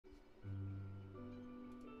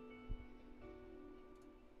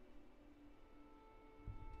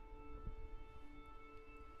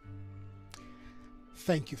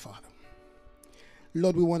Thank you, Father.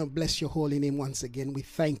 Lord, we want to bless your holy name once again. We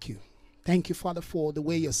thank you. Thank you, Father, for the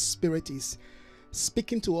way your Spirit is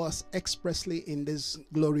speaking to us expressly in this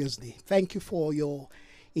glorious day. Thank you for your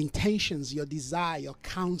intentions, your desire, your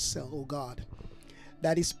counsel, oh God,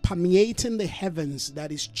 that is permeating the heavens,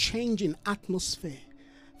 that is changing atmosphere.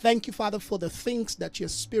 Thank you, Father, for the things that your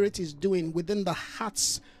Spirit is doing within the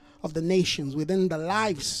hearts of the nations, within the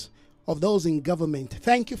lives of those in government.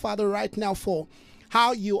 Thank you, Father, right now for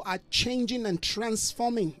how you are changing and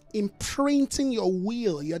transforming, imprinting your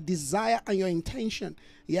will, your desire, and your intention,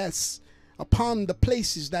 yes, upon the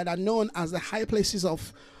places that are known as the high places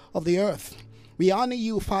of the earth. We honor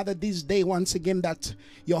you, Father, this day once again, that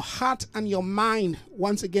your heart and your mind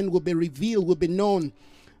once again will be revealed, will be known.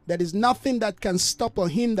 There is nothing that can stop or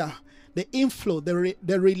hinder the inflow, the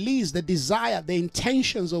release, the desire, the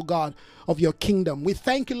intentions, oh God, of your kingdom. We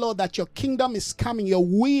thank you, Lord, that your kingdom is coming. Your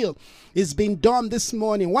will is being done this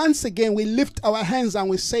morning. Once again, we lift our hands and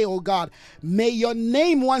we say, oh God, may your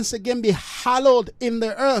name once again be hallowed in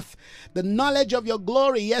the earth. The knowledge of your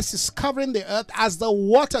glory, yes, is covering the earth as the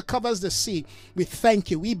water covers the sea. We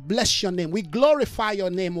thank you. We bless your name. We glorify your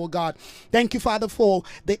name, oh God. Thank you, Father, for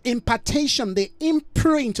the impartation, the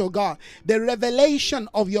imprint, oh God, the revelation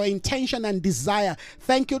of your intention and desire.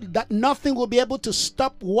 Thank you that nothing will be able to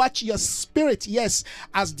stop what your Spirit, yes,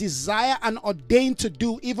 has desire and ordained to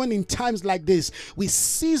do, even in times like this. We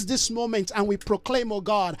seize this moment and we proclaim, oh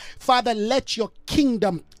God, Father, let your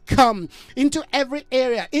kingdom come into every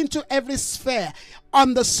area, into every sphere.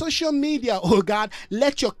 On the social media, oh God,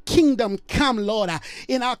 let your kingdom come, Lord,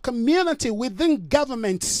 in our community, within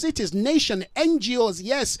government, cities, nation, NGOs,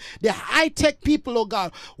 yes, the high-tech people, oh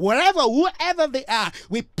God, wherever, whoever they are,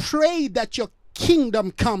 we pray that your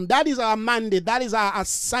kingdom come. That is our mandate. That is our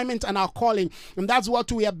assignment and our calling. And that's what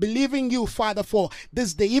we are believing you, Father, for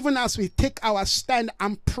this day. Even as we take our stand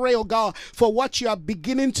and pray, oh God, for what you are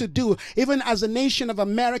beginning to do, even as the nation of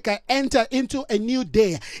America enter into a new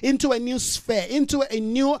day, into a new sphere, into a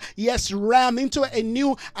new, yes, realm, into a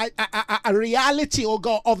new a reality, oh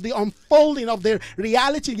God, of the unfolding of the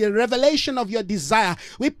reality, the revelation of your desire.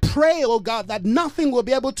 We pray, oh God, that nothing will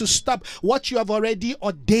be able to stop what you have already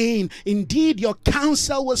ordained. Indeed, your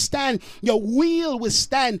counsel will stand, your will will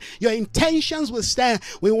stand, your intentions will stand.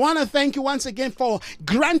 We want to thank you once again for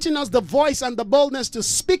granting us the voice and the boldness to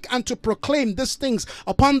speak and to proclaim these things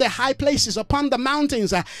upon the high places, upon the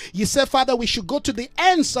mountains. You said, Father, we should go to the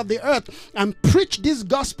ends of the earth and preach this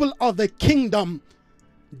gospel of the kingdom.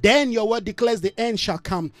 Then your word declares the end shall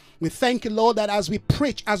come. We thank you, Lord, that as we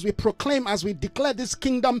preach, as we proclaim, as we declare this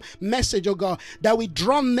kingdom message, oh God, that we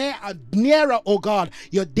draw nearer, oh God,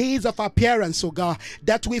 your days of appearance, oh God,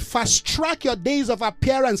 that we fast track your days of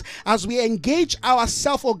appearance as we engage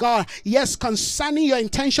ourselves, oh God, yes, concerning your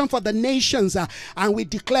intention for the nations. And we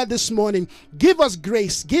declare this morning, give us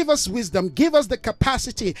grace, give us wisdom, give us the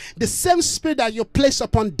capacity, the same spirit that you place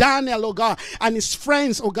upon Daniel, oh God, and his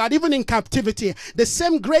friends, oh God, even in captivity, the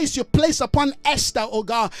same grace you place upon Esther, oh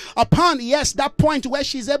God, upon, yes, that point where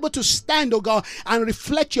she's able to stand, oh God, and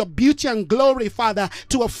reflect your beauty and glory, Father,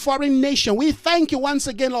 to a foreign nation. We thank you once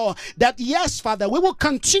again, Lord, that yes, Father, we will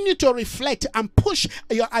continue to reflect and push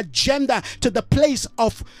your agenda to the place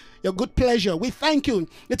of your good pleasure. We thank you.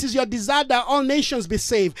 It is your desire that all nations be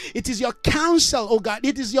saved. It is your counsel, oh God.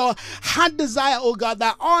 It is your heart desire, oh God,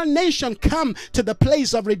 that all nations come to the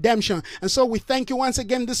place of redemption. And so we thank you once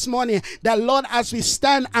again this morning that, Lord, as we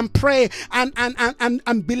stand and pray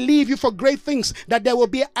and believe you for great things, that there will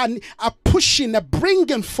be a pushing, a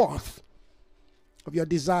bringing forth of your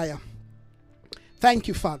desire. Thank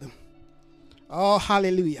you, Father. Oh,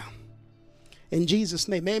 hallelujah. In Jesus'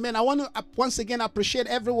 name, amen. I want to once again appreciate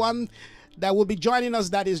everyone that will be joining us,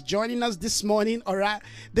 that is joining us this morning. All right,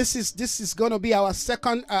 this is going to be our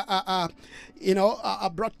second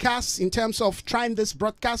broadcast. In terms of trying this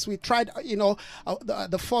broadcast, we tried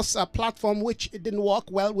the first platform, which it didn't work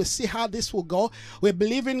well. We'll see how this will go. We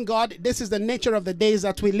believe in God. This is the nature of the days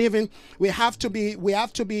that we live in. We have to be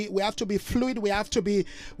fluid. We have to be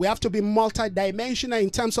multi-dimensional in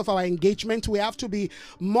terms of our engagement. We have to be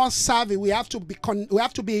more savvy. We have to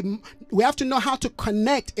know how to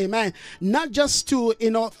connect, amen, not just to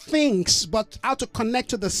things, but how to connect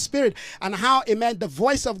to the Spirit, and how, amen, the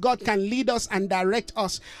voice of God can lead us and direct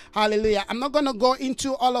us. Hallelujah. I'm not going to go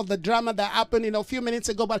into all of the drama that happened a few minutes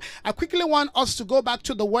ago, but I quickly want us to go back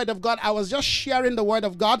to the Word of God. I was just sharing the Word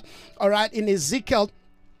of God, all right, in Ezekiel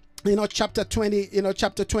chapter 20,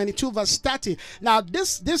 chapter 22 verse 30. Now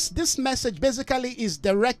this message basically is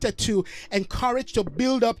directed to encourage, to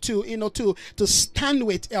build up, to to stand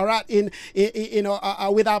with, all right,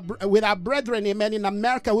 with our brethren, amen, in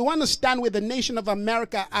America. We want to stand with the nation of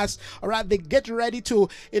America as, all right, they get ready to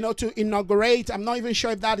to inaugurate. I'm not even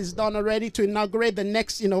sure if that is done already, to inaugurate the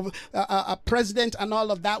next president and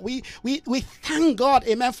all of that. We thank God,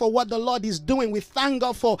 amen, for what the Lord is doing. We thank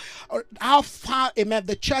God for how far, amen,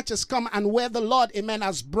 the church has come and where the Lord, amen,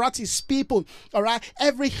 has brought his people. All right,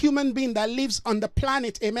 every human being that lives on the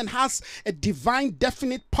planet, amen, has a divine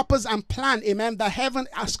definite purpose and plan, amen, that heaven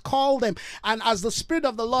has called them. And as the Spirit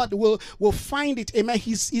of the Lord will find it, amen,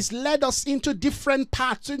 he's led us into different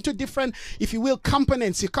paths, into different, if you will,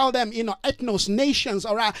 components. You call them ethnos, nations.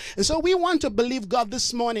 All right, and so we want to believe God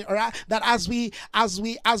this morning, all right, that as we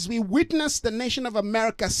witness the nation of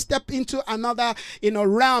America step into another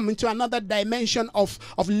realm, into another dimension of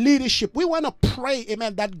leadership, we want to pray,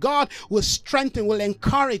 amen, that God will strengthen, will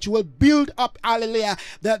encourage, will build up, hallelujah,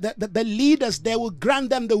 the leaders. They will grant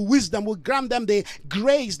them the wisdom, will grant them the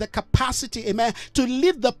grace, the capacity, amen, to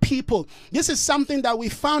lead the people. This is something that we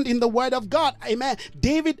found in the Word of God, amen.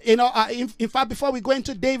 David, in fact, before we go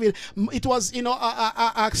into David, it was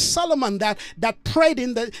Solomon that prayed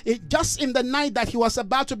just in the night that he was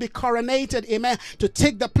about to be coronated, amen, to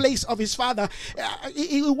take the place of his father.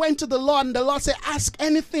 He went to the Lord, and the Lord said, "Ask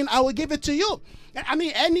anything, I will give it to you." I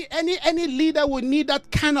mean, any leader would need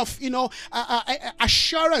that kind of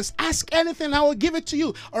assurance. Ask anything, I will give it to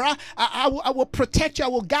you. All right, I will protect you, I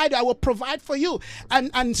will guide you, I will provide for you.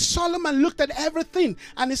 And Solomon looked at everything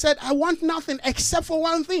and he said, "I want nothing except for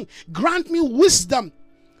one thing. Grant me wisdom,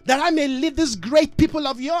 that I may lead this great people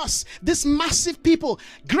of yours, this massive people.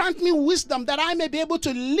 Grant me wisdom that I may be able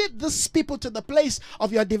to lead this people to the place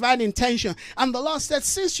of your divine intention." And the Lord said,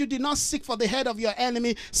 "Since you did not seek for the head of your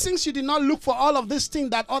enemy, since you did not look for all of these things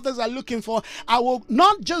that others are looking for, I will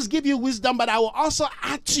not just give you wisdom, but I will also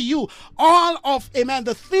add to you all of, amen,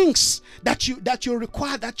 the things that you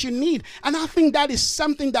require, that you need." And I think that is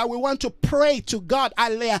something that we want to pray to God,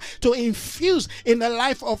 hallelujah, to infuse in the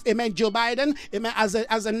life of, amen, Joe Biden, amen, as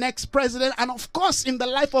a next president, and of course in the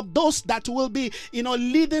life of those that will be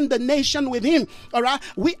leading the nation with him. All right,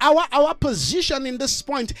 our position in this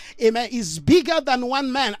point, amen, is bigger than one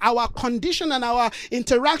man. Our condition and our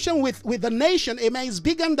interaction with the nation, amen, is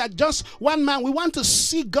bigger than just one man. We want to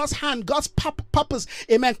see God's hand, God's purpose,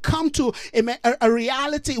 amen, come to, amen, a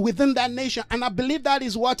reality within that nation. And I believe that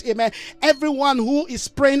is what, amen, everyone who is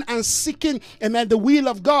praying and seeking, amen, the will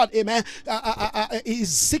of God, amen,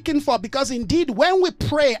 is seeking for. Because indeed, when we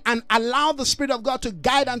pray and allow the Spirit of God to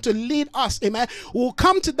guide and to lead us, amen, we'll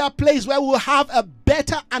come to that place where we'll have a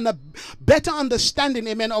better understanding,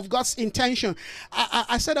 amen, of God's intention.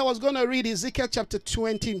 I said I was going to read Ezekiel chapter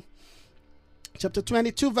 22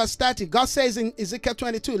 verse 30. God says in Ezekiel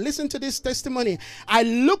 22, listen to this testimony: "I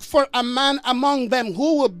look for a man among them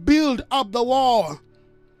who will build up the wall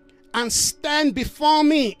and stand before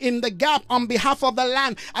me in the gap on behalf of the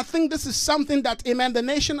land." I think this is something that, amen, the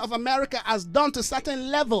nation of America has done to a certain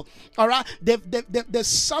level. All right, they've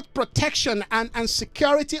sought protection and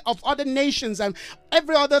security of other nations and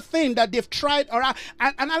every other thing that they've tried. All right,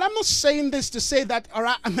 and I'm not saying this to say that, all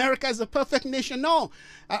right, America is a perfect nation. No,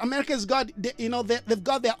 America's got, they've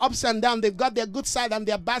got their ups and downs. They've got their good side and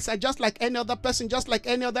their bad side, just like any other person, just like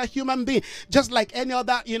any other human being, just like any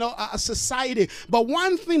other, society. But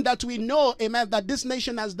one thing that we know, amen, that this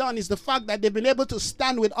nation has done is the fact that they've been able to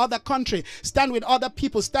stand with other countries, stand with other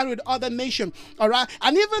people, stand with other nations. All right,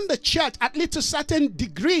 and even the church, at least to a certain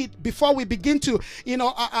degree, before we begin to,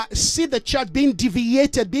 see the church being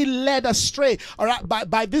deviated, being led astray, all right,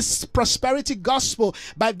 by this prosperity gospel,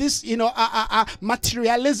 by this,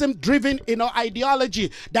 materialism driven,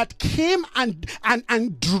 ideology that came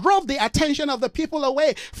and drove the attention of the people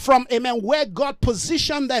away from, amen, where God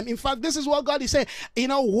positioned them. In fact, this is what God is saying,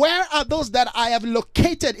 where are those that I have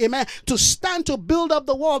located, amen, to stand to build up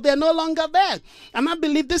the wall? They're no longer there. And I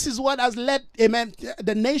believe this is what has led, amen,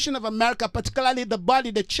 the nation of America, particularly the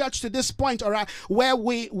body, the church, to this point, all right, where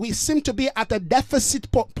we seem to be at a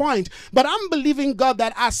deficit point. But I'm believing God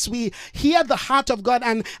that as we hear the heart of God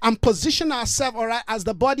and position ourselves, all right, as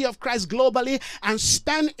the body of Christ globally, and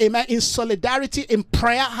stand, amen, in solidarity, in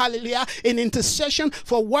prayer, hallelujah, in intercession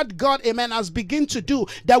for what God, amen, has begun to do,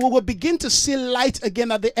 that we will begin to see light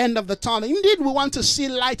again at the end of the tunnel. Indeed, we want to see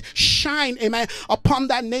light shine, amen, upon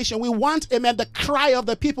that nation. We want, amen, the cry of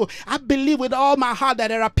the people. I believe with all my heart that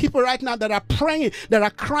there are people right now that are praying, that are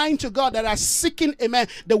crying to God, that are seeking, amen,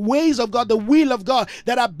 the ways of God, the will of God,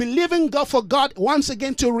 that are believing God for God once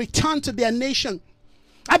again to return to their nation.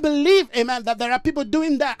 I believe, amen, that there are people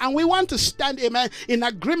doing that, and we want to stand, amen, in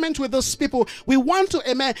agreement with those people. We want to,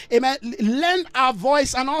 amen, lend our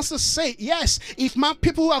voice and also say, yes, if my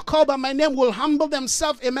people who are called by my name will humble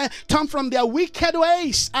themselves, amen, turn from their wicked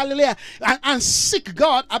ways, hallelujah, and seek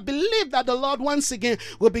God, I believe that the Lord once again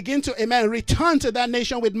will begin to, amen, return to that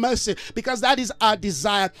nation with mercy, because that is our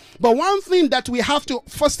desire. But one thing that we have to,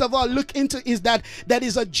 first of all, look into is that there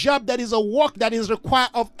is a job, that is a work that is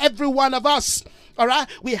required of every one of us. All right,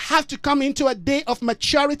 we have to come into a day of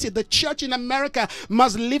maturity. The church in America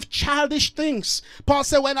must leave childish things. Paul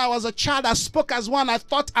said, when I was a child, I spoke as one, I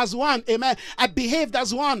thought as one, amen, I behaved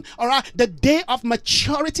as one. All right, the day of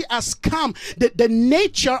maturity has come. The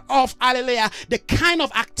nature of, hallelujah, the kind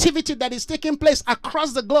of activity that is taking place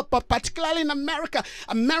across the globe, but particularly in America.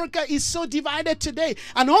 America is so divided today,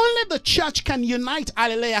 and only the church can unite,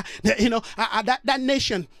 hallelujah, that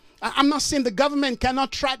nation. I'm not saying the government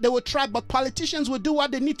cannot try, they will try, but politicians will do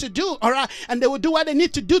what they need to do, all right? And they will do what they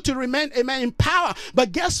need to do to remain, amen, in power.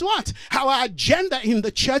 But guess what? Our agenda in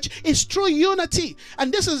the church is true unity.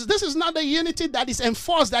 And this is not the unity that is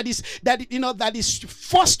enforced, that is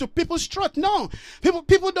forced to people's throat. No.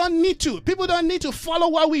 People don't need to. People don't need to follow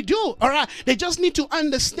what we do, all right? They just need to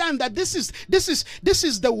understand that this is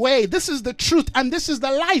the way, this is the truth, and this is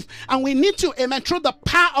the life. And we need to, amen, through the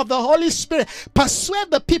power of the Holy Spirit,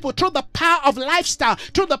 persuade the people through the power of lifestyle,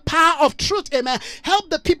 through the power of truth, amen. Help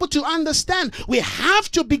the people to understand. We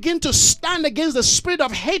have to begin to stand against the spirit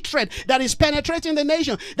of hatred that is penetrating the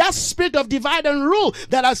nation. That spirit of divide and rule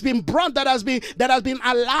that has been brought, that has been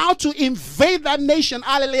allowed to invade that nation,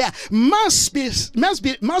 hallelujah, must be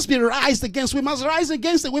raised against. We must rise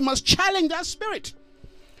against it. We must challenge that spirit.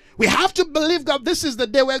 We have to believe God. This is the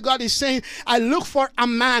day where God is saying, I look for a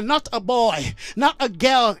man, not a boy, not a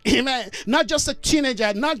girl, amen, not just a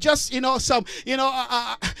teenager, not just, some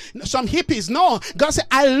hippies. No, God said,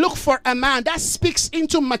 I look for a man. That speaks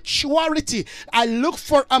into maturity. I look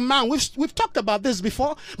for a man. We've talked about this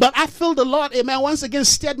before, but I feel the Lord, amen, once again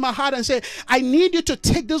stirred my heart and said, I need you to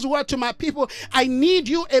take this word to my people. I need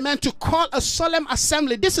you, amen, to call a solemn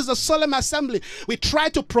assembly. This is a solemn assembly. We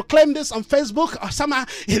tried to proclaim this on Facebook, or somehow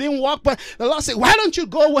it didn't work, but the Lord said, why don't you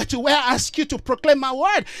go to where I ask you to proclaim my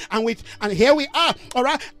word? And here we are. All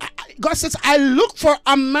right, God says, I look for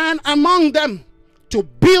a man among them to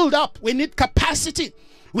build up. We need capacity.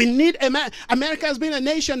 We need, amen. America has been a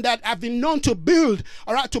nation that have been known to build,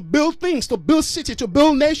 all right, to build things, to build city, to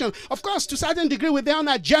build nation. Of course, to a certain degree with their own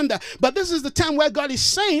agenda. But this is the time where God is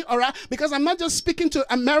saying, all right, because I'm not just speaking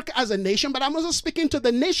to America as a nation, but I'm also speaking to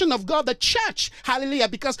the nation of God, the church. Hallelujah.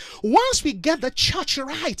 Because once we get the church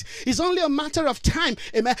right, it's only a matter of time,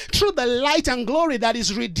 amen, through the light and glory that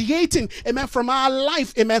is radiating, amen, from our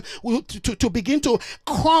life, amen, to begin to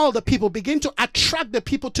call the people, begin to attract the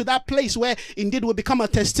people to that place where indeed we become a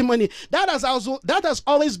testimony. That has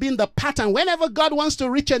always been the pattern. Whenever God wants to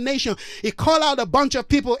reach a nation, he calls out a bunch of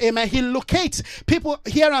people, amen. He locates people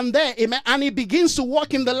here and there, amen, and he begins to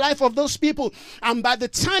walk in the life of those people. And by the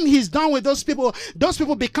time he's done with those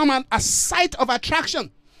people become a site of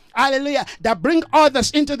attraction. Hallelujah, that bring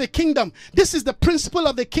others into the kingdom. This is the principle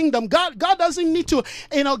of the kingdom. God doesn't need to,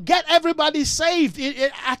 get everybody saved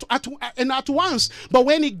at once. But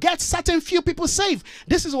when he gets certain few people saved,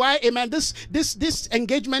 this is why, amen, this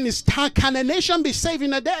engagement is, can a nation be saved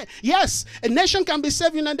in a day? Yes, a nation can be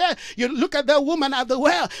saved in a day. You look at the woman at the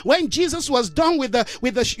well. When Jesus was done with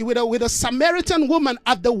the Samaritan woman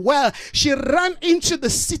at the well, she ran into the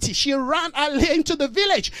city. She ran into the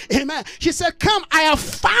village. Amen. She said, come, I have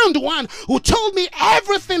found one who told me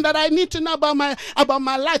everything that I need to know about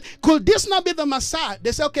my life. Could this not be the Messiah?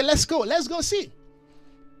 They said, okay, let's go see.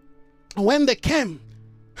 When they came,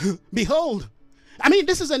 behold, I mean,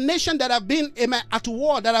 this is a nation that have been, amen, at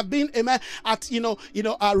war, that have been, amen, at,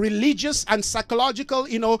 religious and psychological,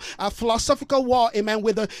 philosophical war, amen,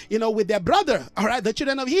 with their brother, all right, the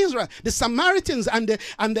children of Israel. The Samaritans and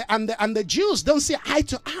the Jews don't see eye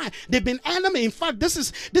to eye. They've been enemy. In fact, this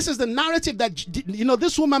is the narrative that,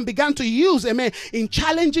 this woman began to use, amen, in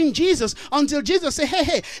challenging Jesus, until Jesus said,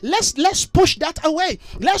 hey, let's push that away.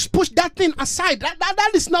 Let's push that thing aside.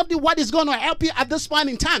 That is not what is going to help you at this point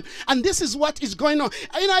in time. And this is what is going on.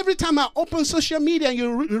 Every time I open social media and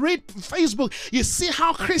you read Facebook, you see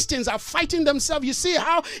how Christians are fighting themselves. You see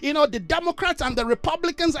how, the Democrats and the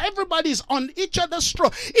Republicans, everybody's on each other's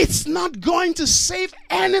throat. It's not going to save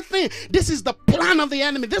anything. This is the plan of the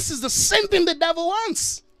enemy. This is the same thing the devil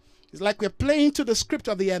wants. It's like we're playing to the script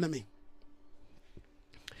of the enemy.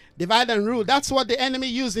 Divide and rule. That's what the enemy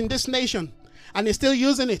used in this nation. And he's still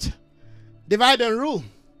using it. Divide and rule.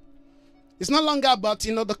 It's no longer about,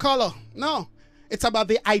 the color. No. It's about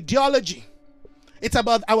the ideology. It's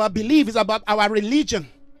about our belief. It's about our religion.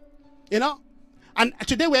 You know? And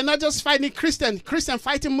today we're not just fighting Christian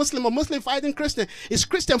fighting Muslim, or Muslim fighting Christian. It's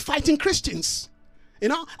Christian fighting Christians. You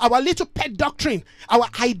know, our little pet doctrine, our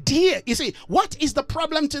idea. You see, what is the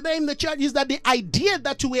problem today in the church is that the idea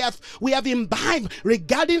that we have imbibed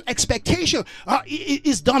regarding expectation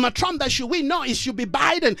is Donald Trump that should win. No, it should be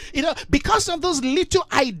Biden. You know, because of those little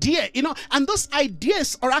idea, you know, and those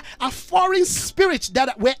ideas are foreign spirits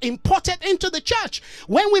that were imported into the church.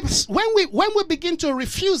 When we begin to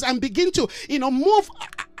refuse and begin to, you know, move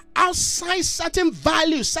outside certain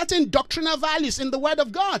values, certain doctrinal values in the Word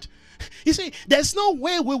of God. You see, there's no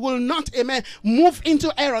way we will not, amen, move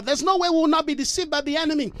into error. There's no way we will not be deceived by the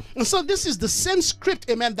enemy. And so this is the same script,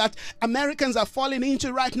 amen, that Americans are falling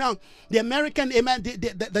into right now. The American, amen,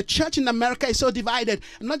 the church in America is so divided.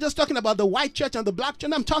 I'm not just talking about the white church and the black church.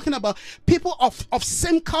 I'm talking about people of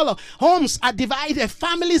same color. Homes are divided.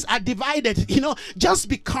 Families are divided, you know, just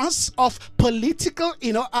because of political,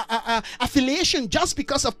 you know, affiliation, just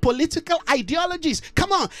because of political ideologies.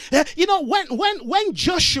 Come on. You know, when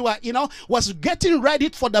Joshua, you know, was getting ready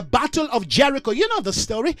for the battle of Jericho. You know the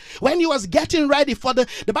story. When he was getting ready for the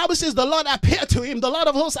Bible says the Lord appeared to him. The Lord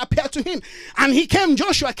of hosts appeared to him. And he came,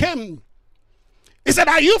 Joshua came. He said,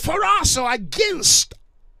 are you for us or against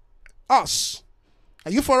us?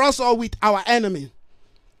 Are you for us or with our enemy?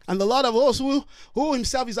 And the Lord of hosts, who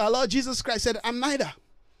himself is our Lord Jesus Christ, said, I'm neither.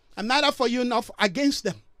 I'm neither for you nor against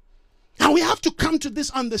them. And we have to come to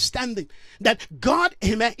this understanding that God,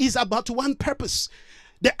 amen, is about one purpose.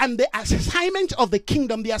 And the assignment of the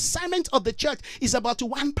kingdom, the assignment of the church is about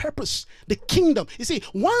one purpose, the kingdom. You see,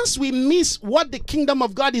 once we miss what the kingdom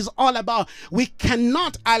of God is all about, we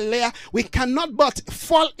cannot but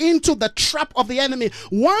fall into the trap of the enemy.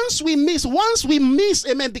 Once we miss,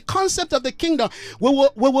 amen, the concept of the kingdom, we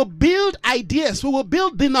will build ideas, we will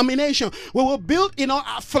build denomination, we will build, you know,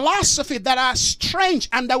 a philosophy that are strange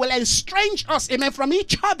and that will estrange us, amen, from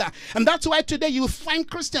each other. And that's why today you find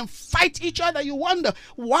Christians fight each other. You wonder,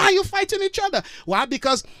 why are you fighting each other? Why?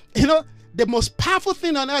 Because, you know, the most powerful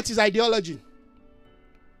thing on earth is ideology.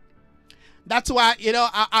 That's why, you know,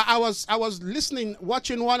 I was listening,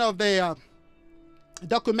 watching one of the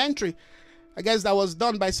documentary, I guess that was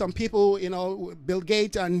done by some people, you know, Bill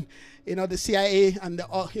Gates and, you know, the CIA and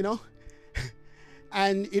the, you know,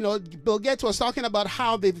 and, you know, Bill Gates was talking about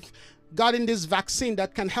how they've gotten this vaccine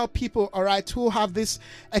that can help people, all right, who have this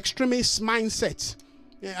extremist mindset.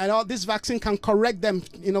 And all this vaccine can correct them,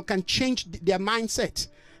 you know, can change their mindset,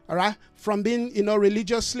 all right, from being, you know,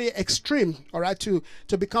 religiously extreme, all right, to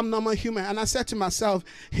become normal human. And I said to myself,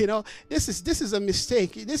 you know, this is a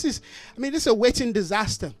mistake. This is a waiting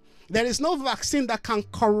disaster. There is no vaccine that can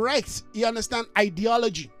correct, you understand,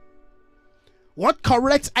 ideology. What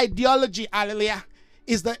corrects ideology, hallelujah,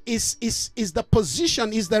 is the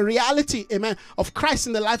position, is the reality, amen, of Christ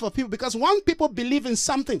in the life of people. Because once people believe in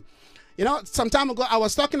something, you know, some time ago I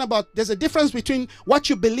was talking about there's a difference between what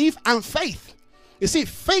you believe and faith. You see,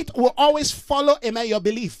 faith will always follow, amen, your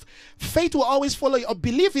belief. Faith will always follow your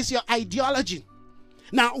belief is your ideology.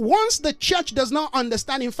 Now, once the church does not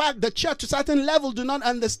understand, in fact, the church to a certain level do not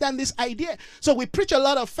understand this idea. So we preach a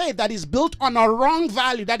lot of faith that is built on a wrong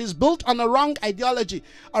value, that is built on a wrong ideology.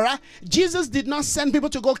 All right? Jesus did not send people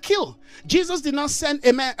to go kill. Jesus did not send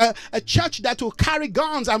a church that will carry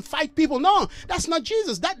guns and fight people. No, that's not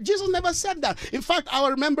Jesus. Jesus never said that. In fact, I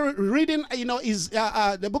remember reading, you know, is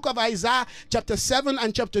the book of Isaiah, chapter 7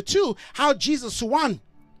 and chapter 2, how Jesus won.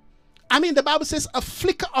 I mean, the Bible says a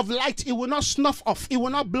flicker of light, it will not snuff off. It will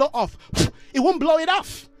not blow off. It won't blow it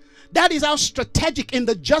off. That is how strategic in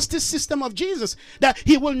the justice system of Jesus, that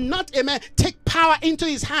he will not, amen, take power into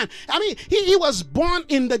his hand. I mean, he was born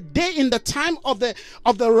in the time of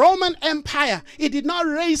the Roman Empire. He did not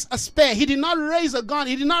raise a spear. He did not raise a gun.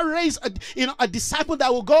 He did not raise a disciple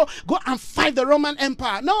that will go and fight the Roman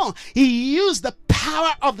Empire. No, he used the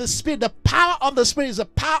power of the Spirit. The power of the Spirit is the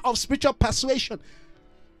power of spiritual persuasion.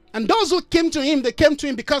 And those who came to him, they came to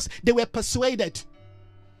him because they were persuaded.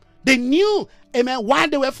 They knew, amen, why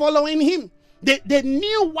they were following him. They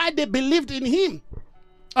knew why they believed in him.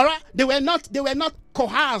 All right? They were not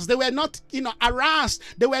coerced. They were not, you know, harassed.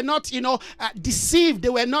 They were not, you know, deceived. They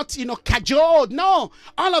were not, you know, cajoled. No.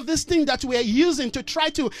 All of these things that we are using to try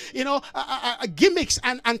to, you know, gimmicks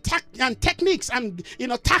and techniques and, you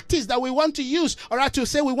know, tactics that we want to use, all right, to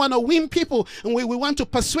say we want to win people and we want to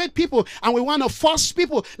persuade people and we want to force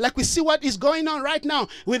people, like we see what is going on right now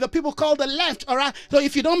with the people called the left, all right? So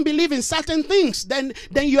if you don't believe in certain things, then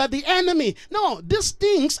you are the enemy. No, these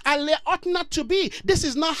things ought not to be. This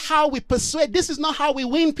is not how we persuade. This is not how we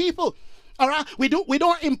win people. All right, we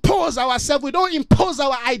don't impose ourselves. We don't impose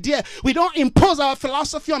our idea. We don't impose our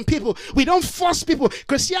philosophy on people. We don't force people.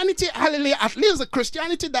 Christianity, hallelujah, at least the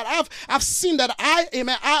Christianity that I've seen, that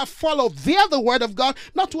I follow via the word of God,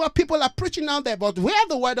 not what people are preaching out there, but via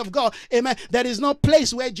the word of God, amen. There is no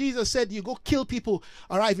place where Jesus said you go kill people,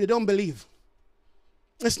 all right, if you don't believe.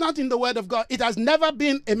 It's not in the word of God. It has never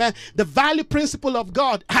been, amen, the value principle of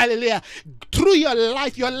God. Hallelujah. Through your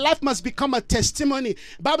life must become a testimony.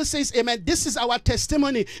 The Bible says, amen, this is our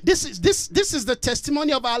testimony. This is the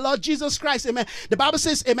testimony of our Lord Jesus Christ. Amen. The Bible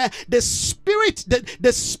says, amen, the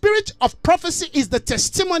spirit of prophecy is the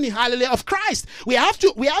testimony, hallelujah, of Christ. We have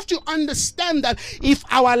to understand that if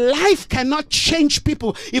our life cannot change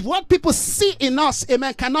people, if what people see in us,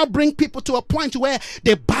 amen, cannot bring people to a point where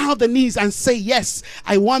they bow the knees and say, yes,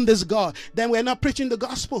 I want this God, then we're not preaching the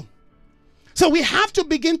gospel. So we have to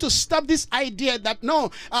begin to stop this idea that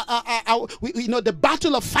no, the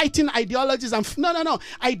battle of fighting ideologies and no.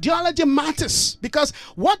 Ideology matters, because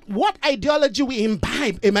what ideology we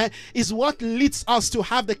imbibe, amen, is what leads us to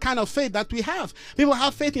have the kind of faith that we have. People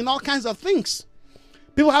have faith in all kinds of things.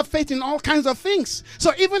 People have faith in all kinds of things.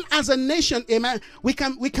 So even as a nation, amen, we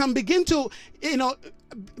can begin to,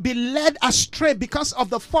 be led astray because of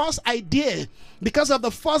the false idea, because of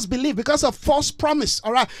the false belief, because of false promise,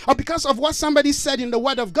 all right, or because of what somebody said in the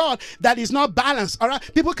word of God that is not balanced, all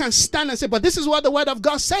right. People can stand and say, but this is what the word of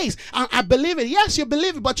God says, and I believe it. Yes, you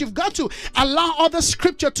believe it, but you've got to allow other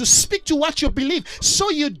scripture to speak to what you believe, so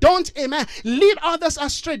you don't, amen, lead others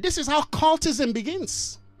astray. This is how cultism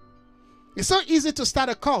begins. It's so easy to start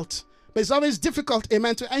a cult, but it's always difficult,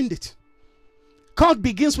 amen, to end it. Cult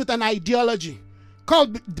begins with an ideology.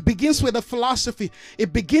 Cult begins with a philosophy.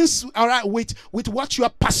 It begins, all right, with what you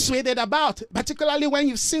are persuaded about. Particularly when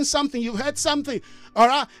you've seen something, you've heard something, all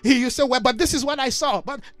right, you say, well, but this is what I saw.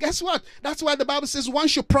 But guess what? That's why the Bible says one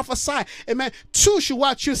should prophesy. Amen. Two should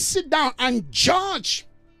what? You sit down and judge.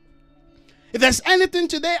 If there's anything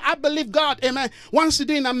today, I believe God, amen, wants to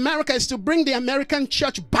do in America is to bring the American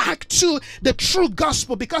church back to the true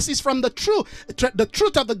gospel, because it's from the truth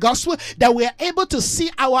of the gospel that we are able to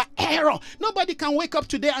see our error. Nobody can wake up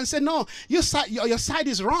today and say, no, your side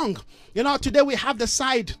is wrong. Today we have the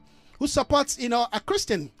side who supports, a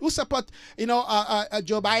Christian, who supports,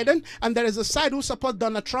 Joe Biden, and there is a side who supports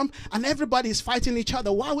Donald Trump, and everybody is fighting each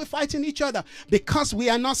other. Why are we fighting each other? Because we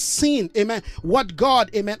are not seeing, amen, what God,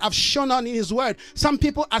 amen, have shown on in his word. Some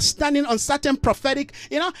people are standing on certain prophetic,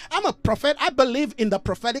 I'm a prophet. I believe in the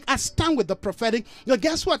prophetic. I stand with the prophetic.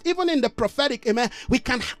 Guess what? Even in the prophetic, amen, we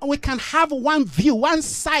can have one view, one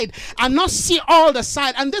side, and not see all the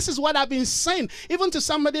side. And this is what I've been saying, even to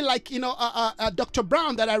somebody like, Dr.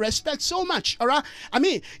 Brown, that I respect so much. All right, I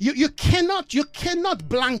mean, you cannot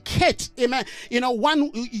blanket, amen,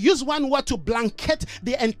 use one word to blanket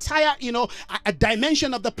the entire, a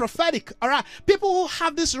dimension of the prophetic. All right, people who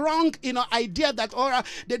have this wrong, idea that, all right,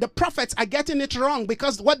 the prophets are getting it wrong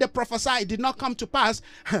because what they prophesied did not come to pass.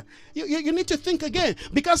 You need to think again,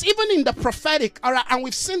 because even in the prophetic, all right, and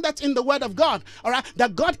we've seen that in the word of God, all right,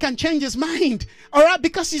 that God can change his mind, all right,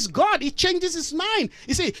 because he's God, he changes his mind.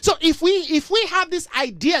 You see, so if we have this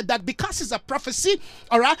idea that because it's a prophecy,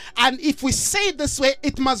 all right, and if we say it this way,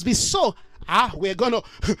 it must be so, we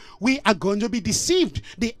are going to be deceived.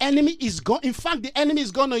 The enemy is going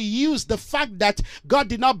to use the fact that God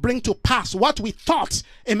did not bring to pass what we thought,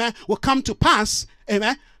 amen, will come to pass.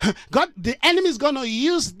 Amen. The enemy is going to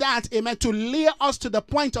use that, amen, to lure us to the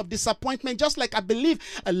point of disappointment. Just like I believe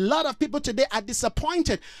a lot of people today are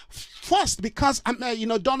disappointed. First, because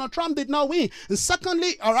Donald Trump did not win. And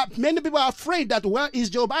secondly, all right, many people are afraid that, well, is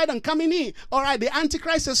Joe Biden coming in? All right, the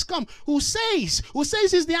Antichrist has come. Who says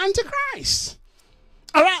he's the Antichrist?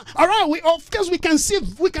 All right. Of course, we can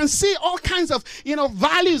see all kinds of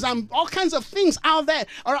values and all kinds of things out there.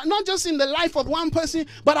 All right, not just in the life of one person,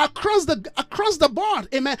 but across the board.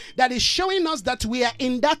 Amen. That is showing us that we are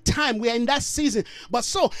in that time, we are in that season. But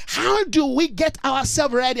so, how do we get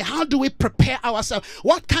ourselves ready? How do we prepare ourselves?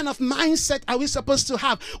 What kind of mindset are we supposed to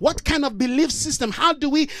have? What kind of belief system? How do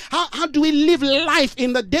we live life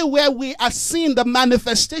in the day where we are seeing the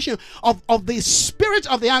manifestation of the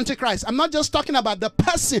spirit of the Antichrist? I'm not just talking about the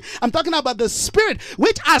person, I'm talking about the spirit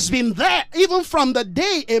which has been there even from the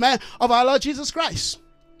day, amen, of our Lord Jesus Christ.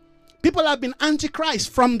 People have been Antichrist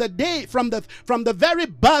from the day, from the very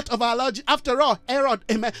birth of our Lord. After all, Herod,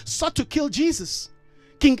 amen, sought to kill Jesus.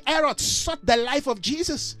 King Herod sought the life of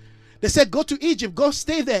Jesus. They said, go to Egypt, go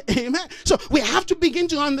stay there. Amen. So we have to begin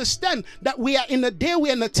to understand that we are in a day, we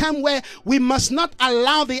are in a time where we must not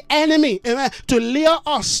allow the enemy, amen, to lure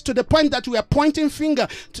us to the point that we are pointing finger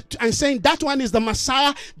and saying that one is the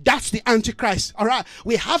Messiah, that's the Antichrist. All right.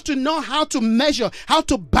 We have to know how to measure, how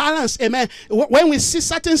to balance, amen. When we see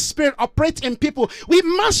certain spirit operate in people, we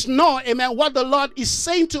must know, amen, what the Lord is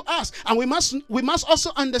saying to us. And we must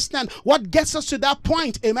also understand what gets us to that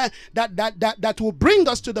point, amen, that will bring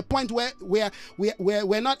us to the point where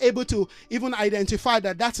we're not able to even identify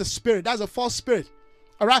that that's a spirit, that's a false spirit.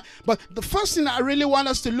 All right. But the first thing I really want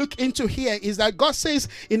us to look into here is that God says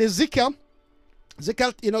in Ezekiel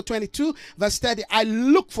 22 verse 30,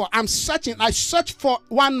 I search for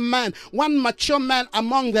one man, one mature man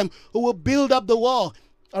among them who will build up the wall.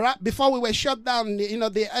 All right. Before we were shut down,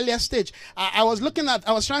 the earlier stage, I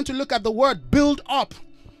was trying to look at the word build up.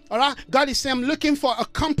 All right. God is saying, I'm looking for a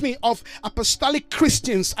company of apostolic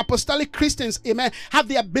Christians. Apostolic Christians, amen, have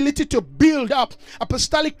the ability to build up.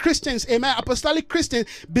 Apostolic Christians, amen. Apostolic Christians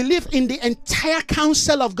believe in the entire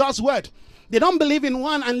counsel of God's word. They don't believe in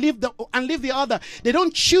one and leave the other. They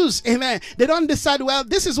don't choose, amen. They don't decide, well,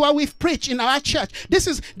 this is what we've preached in our church. This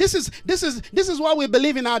is what we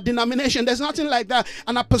believe in our denomination. There's nothing like that.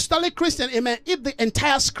 An apostolic Christian, amen, if the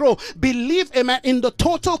entire scroll, believe, amen, in the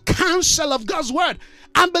total counsel of God's word.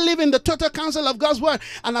 I believe in the total counsel of God's word.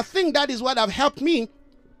 And I think that is what have helped me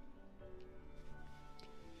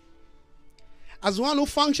as one who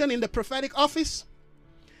functioned in the prophetic office.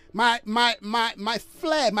 My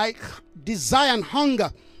flair, my desire and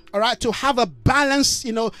hunger, all right, to have a balanced,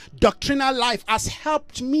 doctrinal life has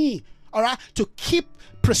helped me, all right, to keep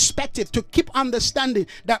perspective, to keep understanding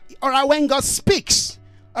that, all right, when God speaks,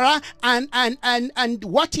 all right, and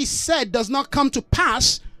what he said does not come to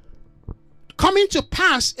pass, coming to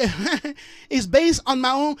pass is based on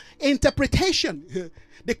my own interpretation.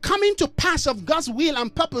 The coming to pass of God's will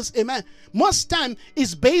and purpose, amen, most time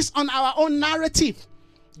is based on our own narrative.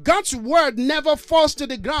 God's word never falls to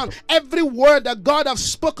the ground. Every word that God has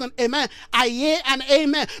spoken, amen, yea and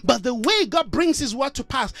amen. But the way God brings his word to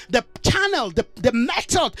pass, the channel, the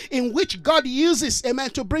method in which God uses,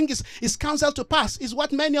 amen, to bring his counsel to pass is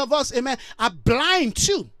what many of us, amen, are blind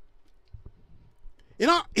to.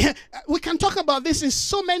 We can talk about this in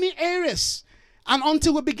so many areas. And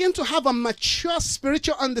until we begin to have a mature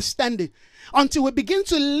spiritual understanding, until we begin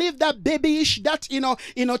to live that babyish, that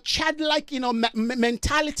childlike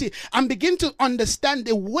mentality, and begin to understand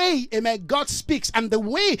the way, amen, God speaks, and the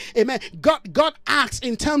way, amen, God acts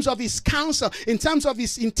in terms of his counsel, in terms of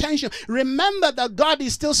his intention. Remember that God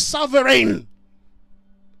is still sovereign.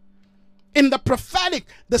 In the prophetic,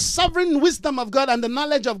 the sovereign wisdom of God and the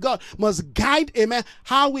knowledge of God must guide, amen,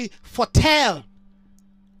 how we foretell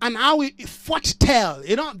and how we foretell.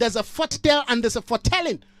 There's a foretell and there's a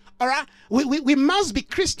foretelling. All right, we must be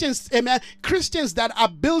Christians, amen. Christians that are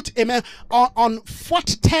built, amen, on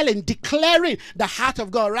foretelling, declaring the heart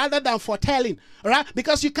of God rather than foretelling. All right,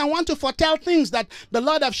 because you can want to foretell things that the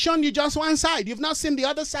Lord have shown you just one side. You've not seen the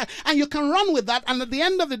other side, and you can run with that. And at the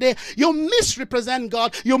end of the day, you misrepresent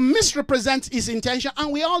God. You misrepresent his intention,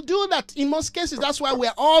 and we all do that in most cases. That's why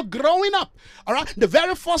we're all growing up. All right, the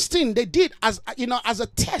very first thing they did as a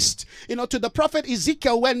test, to the prophet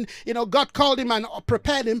Ezekiel when God called him and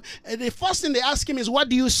prepared him. The first thing they asked him is, what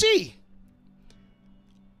do you see?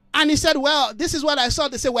 And he said, well, this is what I saw.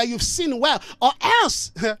 They said, well, you've seen well, or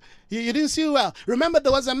else you didn't see well. Remember,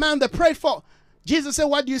 there was a man they prayed for. Jesus said,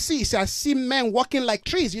 what do you see? He said, I see men walking like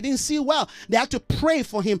trees. You didn't see well. They had to pray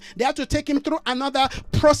for him. They had to take him through another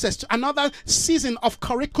process, another season of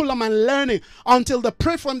curriculum and learning until they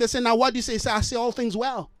prayed for him. They said, now what do you say? He said, I see all things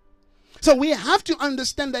well. So we have to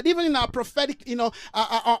understand that even in our prophetic,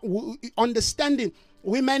 understanding,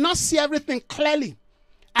 we may not see everything clearly.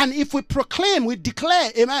 And if we proclaim, we declare,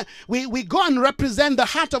 amen, we go and represent the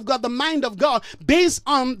heart of God, the mind of God, based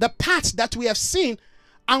on the path that we have seen,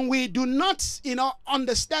 and we do not,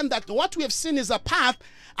 understand that what we have seen is a path,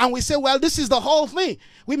 and we say, well, this is the whole thing.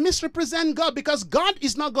 We misrepresent God, because God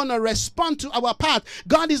is not going to respond to our path.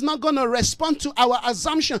 God is not going to respond to our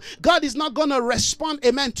assumption. God is not going to respond,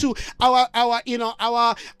 amen, to our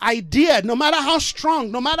idea. No matter how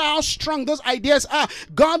strong those ideas are,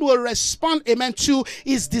 God will respond, amen, to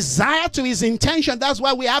his desire, to his intention. That's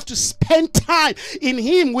why we have to spend time in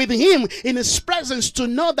him, with him, in his presence, to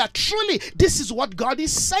know that truly this is what God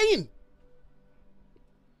is saying.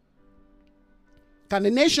 Can the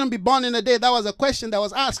nation be born in a day? That was a question that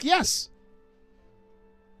was asked. Yes.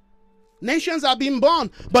 Nations are being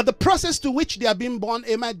born, but the process to which they are being born,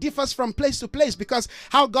 amen, differs from place to place, because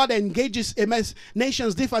how God engages, amen,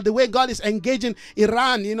 nations differ. The way God is engaging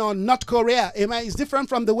Iran, North Korea, amen, is different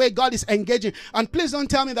from the way God is engaging. And please don't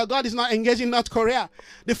tell me that God is not engaging North Korea.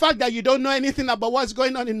 The fact that you don't know anything about what's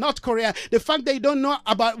going on in North Korea, the fact that you don't know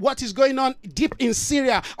about what is going on deep in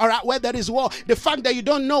Syria or where there is war, the fact that you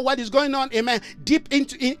don't know what is going on, amen, deep in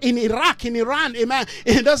Iraq, in Iran, amen,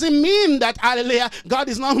 it doesn't mean that, hallelujah, God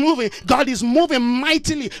is not moving. God is moving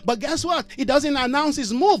mightily, but guess what? He doesn't announce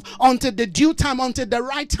his move until the due time, until the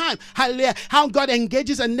right time. Hallelujah. How God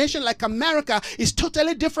engages a nation like America is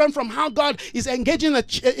totally different from how God is engaging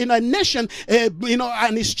in a nation,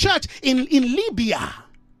 and his church in Libya.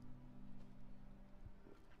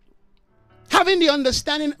 Having the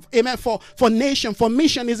understanding, amen, for nation, for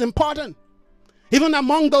mission is important. Even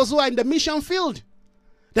among those who are in the mission field.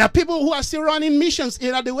 There are people who are still running missions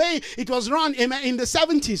the way it was run in the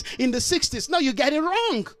 70s, in the 60s. No, you get it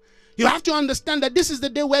wrong. You have to understand that this is the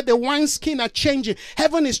day where the wineskin are changing.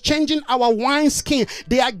 Heaven is changing our wineskin.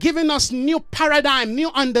 They are giving us new paradigm, new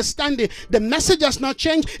understanding. The message has not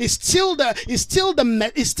changed. It's still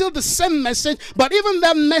the same message. But even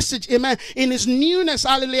that message, amen, in its newness,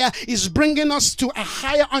 hallelujah, is bringing us to a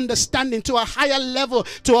higher understanding, to a higher level,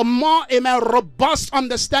 to a more, amen, robust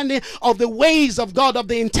understanding of the ways of God, of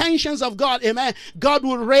the intentions of God, amen. God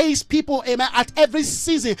will raise people, amen, at every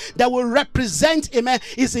season that will represent, amen,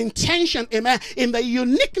 his intention, amen, in the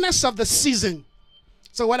uniqueness of the season.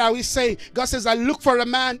 So what are we saying? God says, I look for a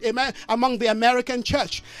man, amen, among the American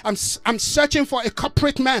church. I'm searching for a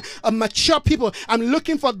corporate man, a mature people. I'm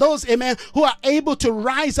looking for those, amen, who are able to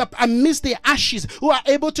rise up amidst the ashes, who are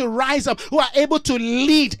able to rise up, who are able to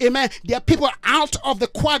lead, amen, their people out of the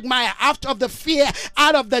quagmire, out of the fear,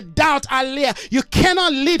 out of the doubt. Hallelujah. You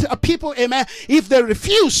cannot lead a people, amen, if they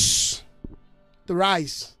refuse to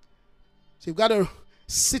rise. So you've got to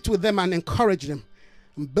sit with them and encourage them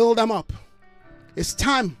and build them up. It's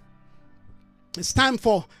time. It's time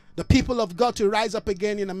for the people of God to rise up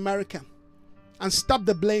again in America and stop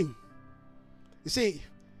the blame. You see,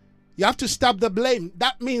 you have to stop the blame.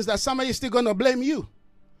 That means that somebody is still going to blame you.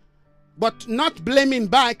 But not blaming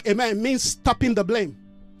back, amen, means stopping the blame.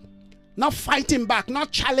 Not fighting back,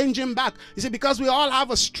 not challenging back. You see, because we all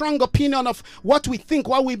have a strong opinion of what we think,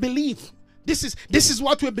 what we believe. This is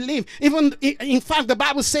what we believe. Even in fact, the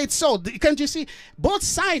Bible said so. Can't you see? Both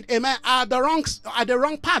sides, amen, are the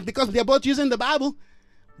wrong path, because they're both using the Bible,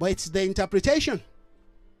 but it's the interpretation.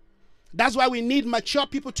 That's why we need mature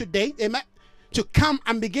people today, amen, to come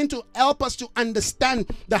and begin to help us to understand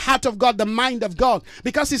the heart of God, the mind of God.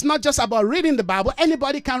 Because it's not just about reading the Bible.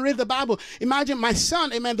 Anybody can read the Bible. Imagine my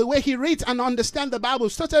son, amen, the way he reads and understands the Bible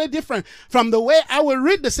is totally different from the way I will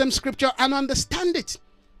read the same scripture and understand it.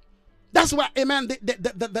 That's why, amen,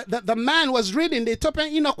 the man was reading, the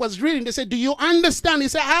Ethiopian Enoch was reading. They said, do you understand? He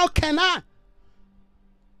said, how can I?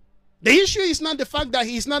 The issue is not the fact that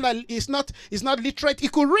he's not literate. He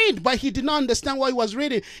could read, but he did not understand what he was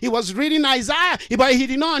reading. He was reading Isaiah, but he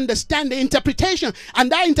did not understand the interpretation.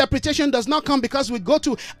 And that interpretation does not come because we go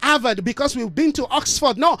to Harvard, because we've been to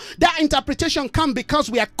Oxford. No, that interpretation comes because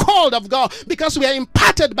we are called of God, because we are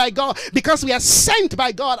imparted by God, because we are sent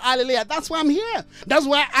by God. Hallelujah. That's why I'm here. That's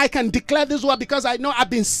why I can declare this word, because I know I've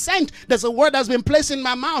been sent. There's a word that's been placed in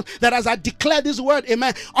my mouth that as I declare this word,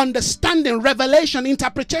 amen, understanding, revelation,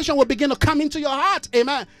 interpretation will begin to come into your heart.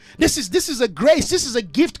 Amen. This is a grace. This is a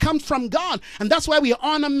gift comes from God. And that's why we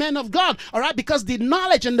honor men of God. All right. Because the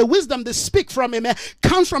knowledge and the wisdom they speak from, amen,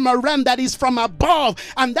 comes from a realm that is from above.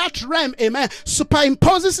 And that realm, amen,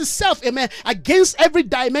 superimposes itself, amen, against every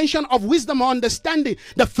dimension of wisdom or understanding.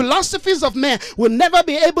 The philosophies of men will never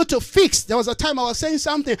be able to fix. There was a time I was saying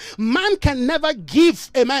something. Man can never give,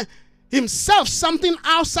 amen, himself something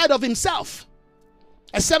outside of himself.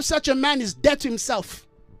 Except such a man is dead to himself.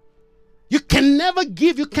 You can never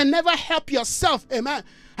give, you can never help yourself, amen,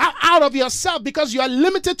 out of yourself, because you are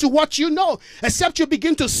limited to what you know, except you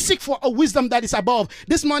begin to seek for a wisdom that is above.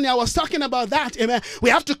 This morning I was talking about that, amen. We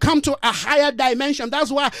have to come to a higher dimension. That's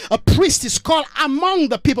why a priest is called among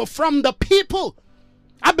the people, from the people.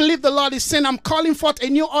 I believe the Lord is saying, I'm calling forth a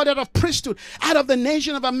new order of priesthood out of the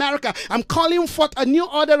nation of America. I'm calling forth a new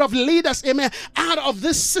order of leaders, amen, out of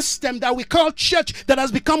this system that we call church, that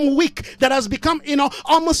has become weak, that has become,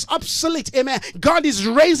 almost obsolete, amen. God is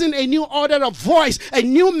raising a new order of voice, a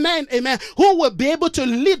new man, amen, who will be able to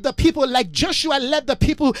lead the people like Joshua led the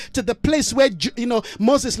people to the place where,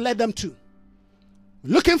 Moses led them to.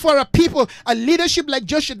 Looking for a people, a leadership like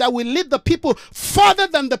Joshua that will lead the people further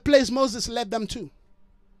than the place Moses led them to.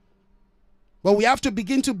 But we have to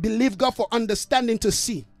begin to believe God for understanding to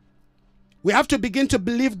see. We have to begin to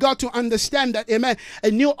believe God to understand that, amen, a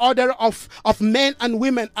new order of men and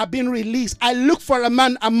women are being released. I look for a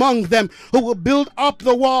man among them who will build up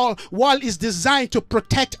the wall. Wall is designed to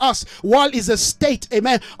protect us. Wall is a state,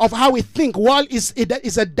 amen, of how we think. Wall is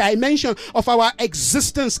a dimension of our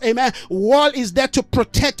existence, amen. Wall is there to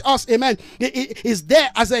protect us, amen. It is there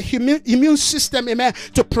as a immune system, amen,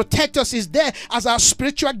 to protect us. Is there as our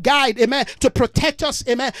spiritual guide, amen, to protect us,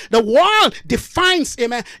 amen. The wall defines,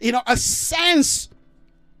 amen, a sense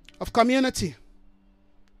of community,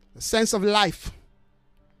 a sense of life,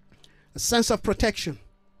 a sense of protection.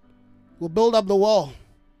 Will build up the wall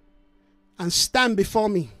and stand before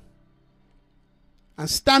me, and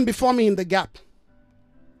stand before me in the gap.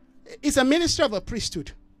 It's a ministry of a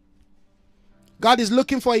priesthood. God is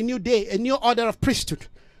looking for a new day, a new order of priesthood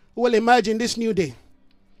who will emerge in this new day.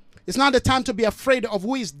 It's not the time to be afraid of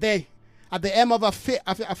who is there at the end of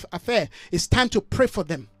affair. It's time to pray for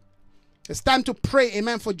them. It's time to pray,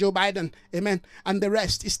 amen, for Joe Biden, amen, and the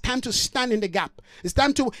rest. It's time to stand in the gap. It's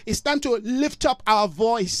time to lift up our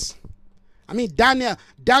voice. I mean, Daniel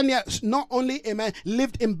not only, amen,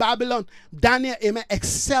 lived in Babylon. Daniel, amen,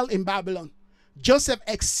 excelled in Babylon. Joseph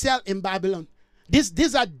excelled in Babylon.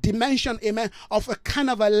 These are dimensions, amen, of a kind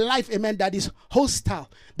of a life, amen, that is hostile,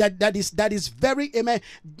 that is very, amen,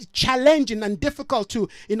 challenging and difficult to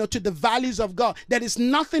the values of God. There is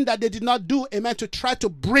nothing that they did not do, amen, to try to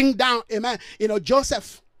bring down, amen,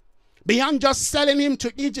 Joseph. Beyond just selling him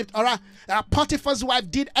to Egypt, all right, Potiphar's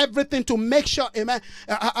wife did everything to make sure, amen,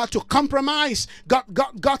 to compromise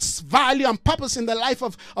God's value and purpose in the life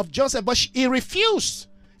of Joseph, but he refused.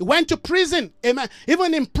 He went to prison. Amen.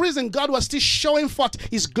 Even in prison, God was still showing forth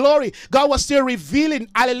his glory. God was still revealing,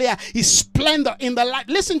 hallelujah, his splendor in the light.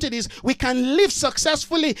 Listen to this. We can live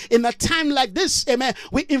successfully in a time like this. Amen.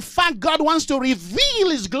 In fact, God wants to reveal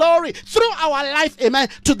his glory through our life. Amen.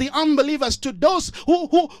 To the unbelievers, to those who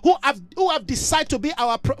have decided to be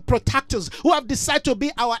our protectors, who have decided to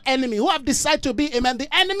be our enemy, who have decided to be, amen, the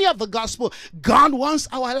enemy of the gospel. God wants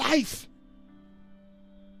our life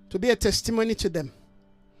to be a testimony to them.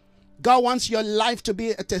 God wants your life to be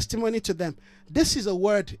a testimony to them. This is a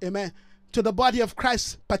word, amen, to the body of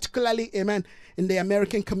Christ, particularly, amen, in the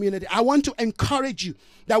American community. I want to encourage you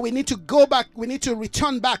that we need to go back, we need to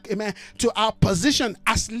return back, amen, to our position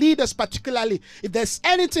as leaders, particularly. If there's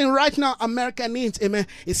anything right now America needs, amen,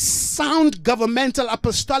 is sound governmental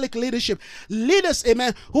apostolic leadership. Leaders,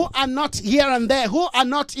 amen, who are not here and there, who are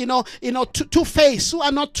not, two-faced, who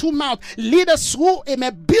are not two-mouthed. Leaders who,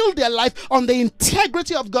 amen, build their life on the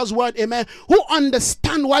integrity of God's word, amen, who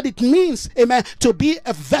understand what it means, amen, to be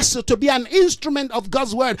a vessel, to be an instrument of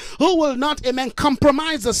God's word, who will not, amen,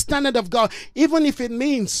 compromise the standard of God, even if it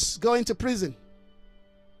means going to prison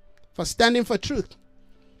for standing for truth.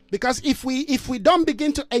 Because if we don't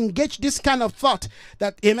begin to engage this kind of thought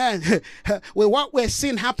that, amen, with what we're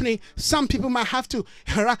seeing happening, some people might have to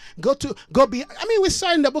go be. I mean, we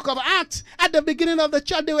saw in the book of Acts, at the beginning of the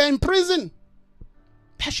church, they were in prison.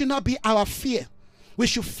 That should not be our fear. We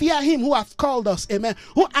should fear him who has called us, amen,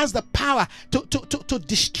 who has the power to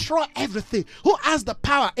destroy everything, who has the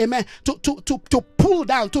power, amen, to pull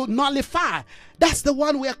down, to nullify. That's the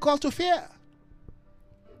one we are called to fear,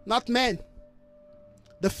 not men.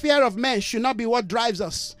 The fear of men should not be what drives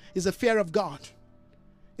us. It's the fear of God.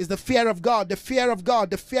 Is the fear of God, the fear of God,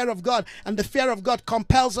 the fear of God. And the fear of God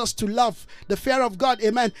compels us to love. The fear of God,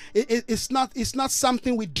 amen, it's not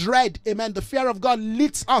something we dread, amen. The fear of God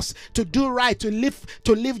leads us to do right, to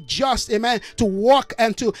live just, amen, to walk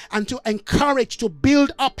and to encourage, to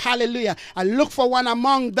build up, hallelujah. And look for one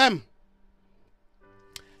among them.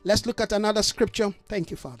 Let's look at another scripture. Thank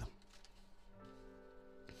you, Father.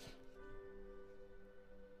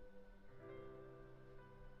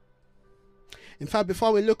 In fact,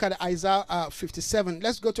 before we look at Isaiah 57,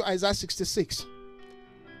 let's go to Isaiah 66.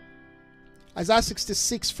 Isaiah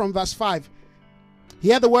 66 from verse 5.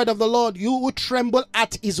 Hear the word of the Lord, you who tremble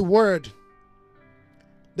at his word.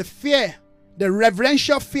 The fear, the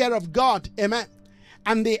reverential fear of God, amen,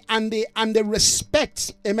 and the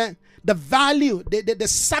respect, amen, the value, the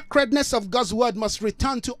sacredness of God's word must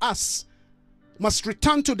return to us, must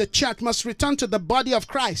return to the church, must return to the body of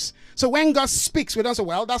Christ. So when God speaks, we don't say,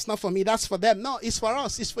 well, that's not for me, that's for them. No, it's for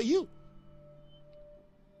us, it's for you.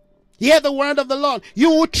 Hear the word of the Lord. You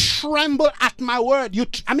will tremble at my word. You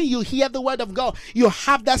hear the word of God. You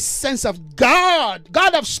have that sense of God.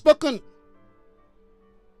 God have spoken.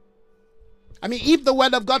 I mean, if the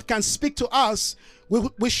word of God can speak to us,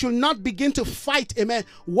 we should not begin to fight, amen,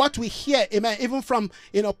 what we hear, amen, even from,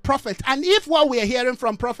 prophets. And if what we are hearing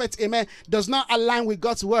from prophets, amen, does not align with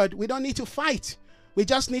God's word, we don't need to fight. We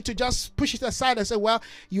just need to just push it aside and say, well,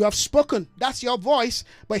 you have spoken. That's your voice.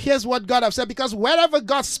 But here's what God has said. Because wherever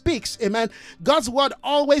God speaks, amen, God's word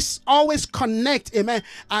always connect, amen.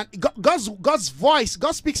 And God's voice,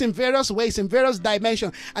 God speaks in various ways, in various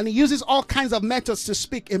dimensions. And he uses all kinds of methods to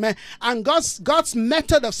speak, amen. And God's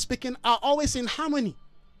method of speaking are always in harmony.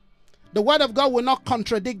 The word of God will not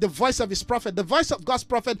contradict the voice of his prophet. The voice of God's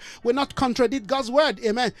prophet will not contradict God's word.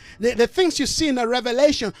 Amen. The things you see in a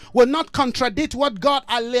revelation will not contradict what God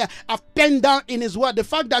have penned down in his word. The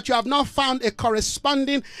fact that you have not found a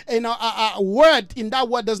corresponding word in that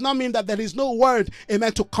word does not mean that there is no word,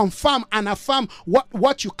 amen, to confirm and affirm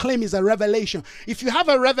what you claim is a revelation. If you have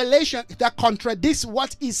a revelation that contradicts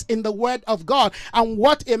what is in the word of God and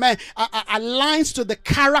what, amen, aligns to the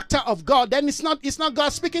character of God, then it's not God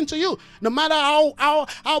speaking to you. No matter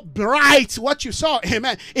how bright what you saw,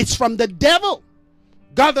 amen, it's from the devil.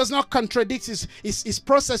 God does not contradict his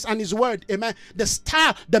process and his word, amen. The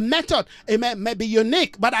style, the method, amen, may be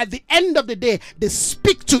unique, but at the end of the day, they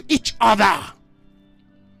speak to each other.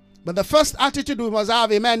 But the first attitude we must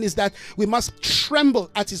have, amen, is that we must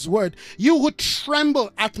tremble at his word. You who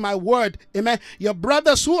tremble at my word, amen. Your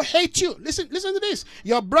brothers who hate you, listen to this.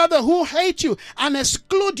 Your brother who hate you and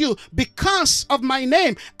exclude you because of my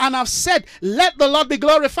name and have said, let the Lord be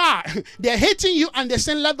glorified. They're hating you and they're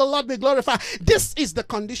saying, let the Lord be glorified. This is the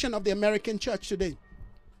condition of the American church today.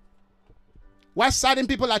 While certain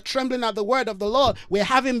people are trembling at the word of the Lord, we're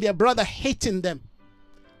having their brother hating them.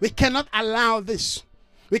 We cannot allow this.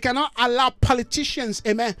 We cannot allow politicians,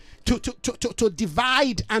 amen, to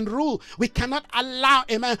divide and rule. We cannot allow,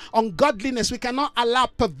 amen, ungodliness. We cannot allow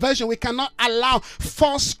perversion. We cannot allow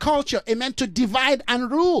false culture, amen, to divide and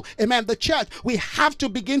rule, amen, the church. We have to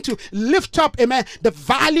begin to lift up, amen, the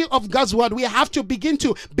value of God's word. We have to begin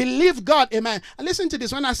to believe God, amen. And listen to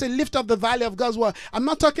this. When I say lift up the value of God's word, I'm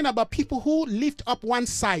not talking about people who lift up one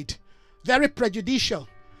side. Very prejudicial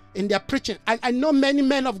in their preaching. I know many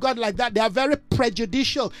men of God like that. They are very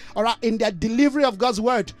prejudicial, all right, in their delivery of God's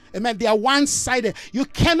word. Amen. They are one-sided. You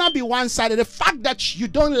cannot be one-sided. The fact that you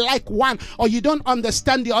don't like one or you don't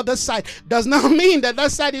understand the other side does not mean that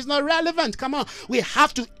that side is not relevant. Come on. We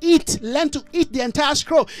have to learn to eat the entire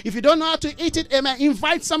scroll. If you don't know how to eat it, amen,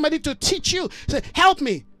 invite somebody to teach you. Say, help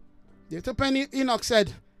me. The Ethiopian Enoch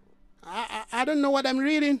said, I don't know what I'm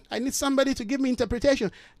reading. I need somebody to give me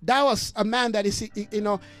interpretation. That was a man that is,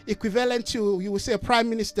 equivalent to, you would say, a prime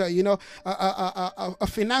minister, a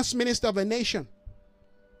finance minister of a nation.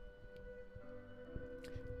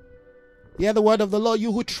 Hear the word of the Lord,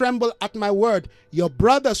 you who tremble at my word, your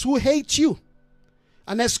brothers who hate you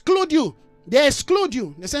and exclude you, they exclude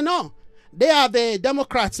you. They say, no, they are the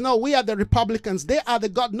Democrats. No, we are the Republicans. They are the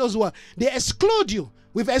God knows what. They exclude you.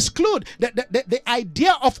 We've excluded the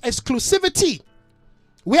idea of exclusivity.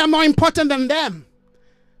 We are more important than them.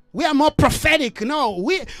 We are more prophetic. No,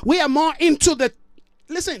 we are more into the,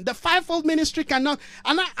 listen, the fivefold ministry cannot,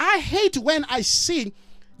 and I hate when I see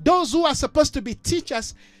those who are supposed to be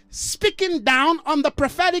teachers speaking down on the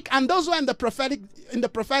prophetic, and those who are in the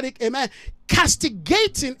prophetic, amen,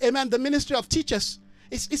 castigating, amen, the ministry of teachers.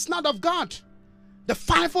 It's not of God. The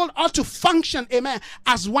fivefold ought to function, amen,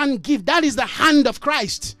 as one gift. That is the hand of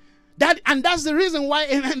Christ. And that's the reason why,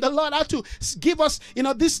 amen, the Lord had to give us,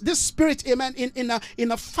 this spirit, amen,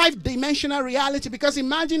 in a five-dimensional reality. Because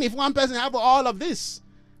imagine if one person have all of this,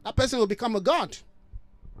 that person will become a God.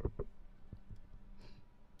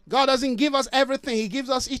 God doesn't give us everything. He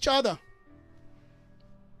gives us each other.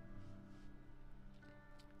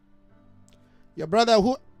 Your brother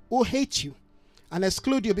who hates you and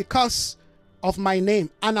exclude you because of my name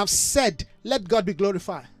and have said, let God be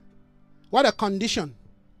glorified. What a condition.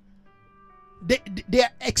 They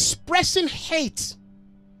are expressing hate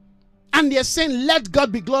and they're saying, let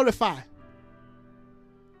God be glorified.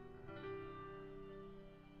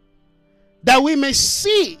 That we may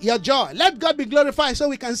see your joy. Let God be glorified so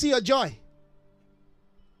we can see your joy.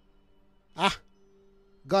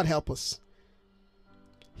 God help us.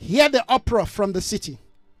 Hear the uproar from the city.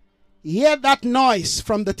 Hear that noise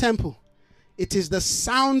from the temple. It is the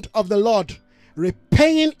sound of the Lord,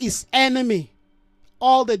 repaying his enemy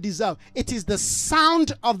all they deserve. It is the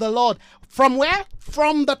sound of the Lord. From where?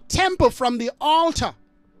 From the temple, from the altar.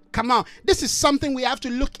 Come on. This is something we have to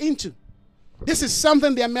look into. This is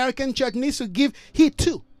something the American church needs to give heed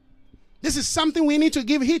to. This is something we need to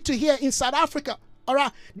give heed to here in South Africa. All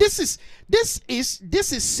right. This is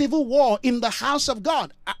civil war in the house of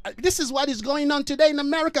God. This is what is going on today in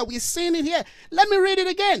America. We're seeing it here. Let me read it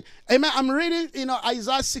again. Amen. I'm reading,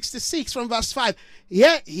 Isaiah 66 from verse 5.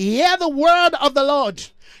 Hear the word of the Lord.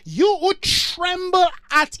 You who tremble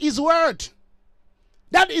at his word.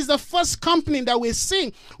 That is the first company that we're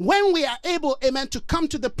seeing when we are able, amen, to come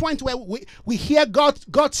to the point where we hear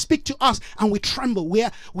God speak to us and we tremble. We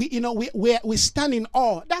stand in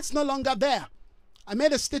awe. That's no longer there. I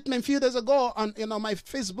made a statement a few days ago on my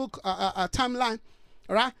Facebook timeline.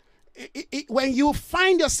 All right, when you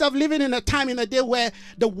find yourself living in a time, in a day where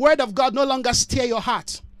the word of God no longer stirs your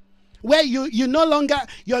heart, where you're no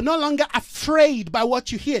longer afraid by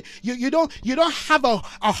what you hear. You don't have a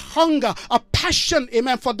hunger, a passion,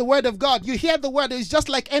 amen, for the word of God. You hear the word, it's just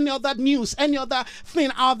like any other news, any other thing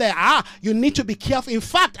out there. You need to be careful. In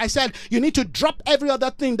fact, I said you need to drop every other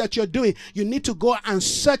thing that you're doing. You need to go and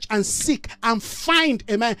search and seek and find,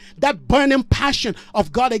 amen, that burning passion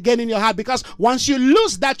of God again in your heart. Because once you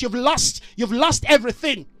lose that, you've lost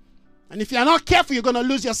everything. And if you're not careful, you're going to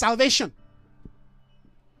lose your salvation.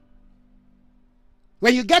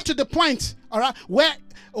 When you get to the point, all right, where,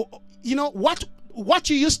 what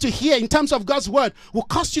you used to hear in terms of God's word will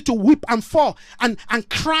cause you to weep and fall and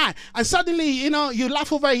cry. And suddenly, you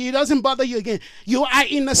laugh over it. It doesn't bother you again. You are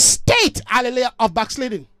in a state, hallelujah, of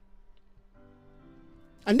backsliding.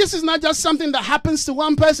 And this is not just something that happens to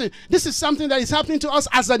one person. This is something that is happening to us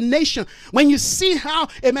as a nation. When you see how,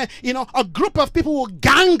 amen, a group of people will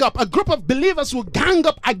gang up, a group of believers will gang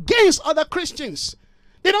up against other Christians.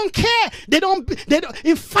 They don't care. They don't.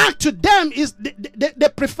 In fact, to them, they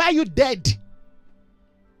prefer you dead.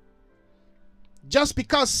 Just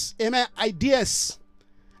because, amen, ideas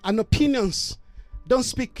and opinions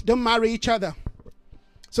don't marry each other.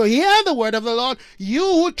 So hear the word of the Lord. You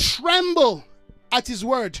who tremble at his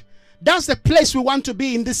word. That's the place we want to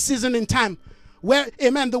be in this season in time. Where,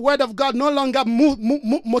 amen, the word of God no longer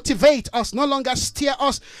motivate us, no longer steer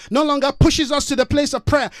us, no longer pushes us to the place of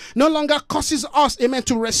prayer, no longer causes us, amen,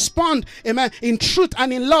 to respond, amen, in truth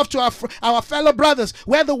and in love to our fellow brothers.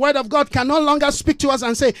 Where the word of God can no longer speak to us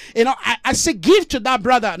and say, I say give to that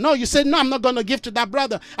brother. No, you say, no, I'm not going to give to that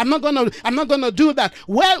brother. I'm not going to do that.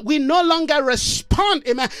 Where we no longer respond,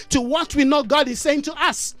 amen, to what we know God is saying to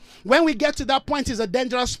us. When we get to that point, is a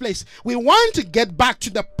dangerous place. We want to get back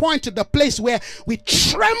to the point, to the place where we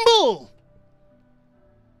tremble.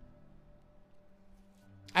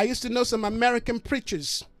 I used to know some American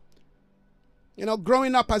preachers.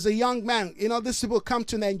 Growing up as a young man, these people come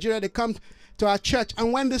to Nigeria, they come to our church,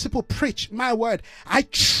 and when these people preach, my word, I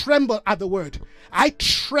tremble at the word. I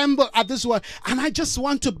tremble at this word, and I just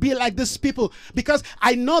want to be like these people because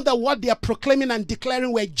I know that what they are proclaiming and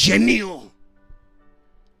declaring were genuine.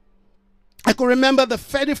 I could remember the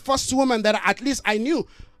very first woman that at least I knew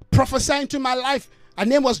prophesying to my life. Her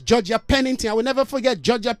name was Georgia Pennington. I will never forget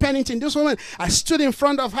Georgia Pennington. This woman, I stood in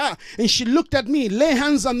front of her and she looked at me, lay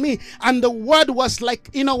hands on me, and the word was like,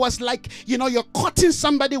 you're cutting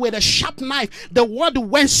somebody with a sharp knife. The word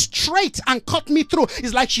went straight and cut me through.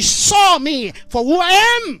 It's like she saw me for who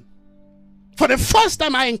I am. For the first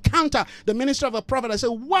time I encountered the ministry of a prophet, I said,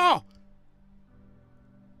 wow.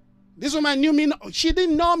 This woman knew me. She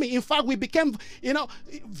didn't know me. In fact, we became,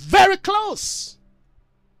 very close.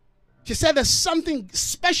 She said, there's something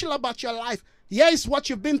special about your life. Here's what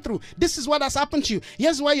you've been through. This is what has happened to you.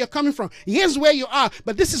 Here's where you're coming from. Here's where you are.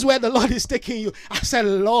 But this is where the Lord is taking you. I said,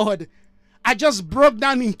 Lord, I just broke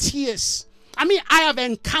down in tears. I mean, I have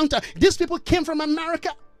encountered. These people came from America.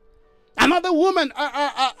 Another woman,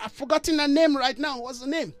 I've forgotten her name right now. What's the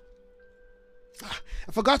name?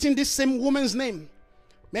 I've forgotten this same woman's name.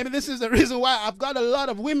 Maybe this is the reason why I've got a lot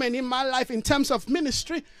of women in my life in terms of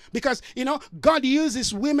ministry, because God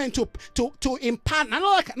uses women to impart.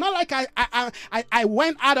 Not like I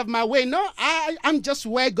went out of my way. No, I'm just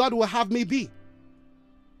where God will have me be.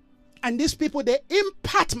 And these people, they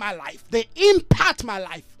impact my life. They impact my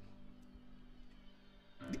life.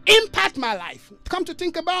 They impact my life. Come to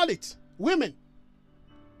think about it, women.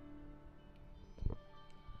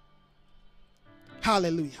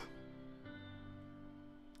 Hallelujah.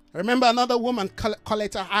 I remember another woman,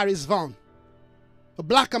 Coletta Harris Vaughn, a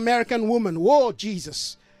black American woman. Whoa,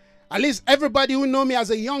 Jesus. At least everybody who knew me as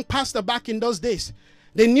a young pastor back in those days,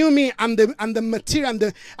 they knew me and the material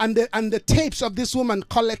and the tapes of this woman,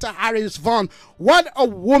 Coletta Harris Vaughn. What a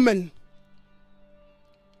woman.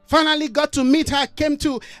 Finally got to meet her, came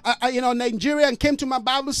to Nigeria and came to my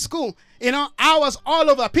Bible school. I was all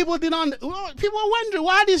over. People were wondering,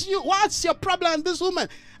 what's your problem with this woman?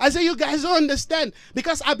 I said, you guys don't understand,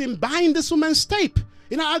 because I've been buying this woman's tape.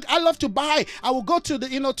 I love to buy. I will go to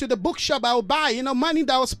the bookshop. I will buy, money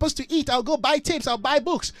that I was supposed to eat. I'll go buy tapes. I'll buy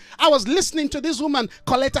books. I was listening to this woman,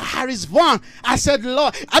 Coletta Harris Vaughn. I said,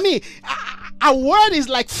 Lord, I mean, a word is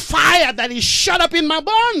like fire that is shut up in my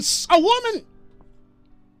bones. A woman.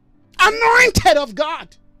 Anointed of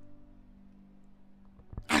God.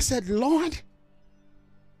 I said, Lord,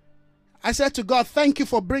 I said to God, thank you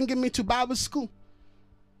for bringing me to Bible school.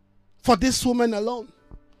 For this woman alone.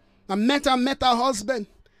 I met her husband.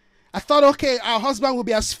 I thought, okay, our husband will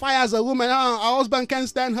be as fire as a woman. Our husband can't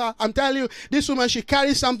stand her. I'm telling you, this woman, she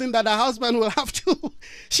carries something that her husband will have to.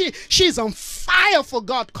 She's on fire for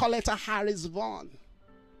God. Coletta Harris Vaughn.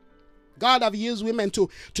 God have used women to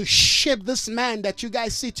shape this man that you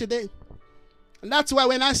guys see today. And that's why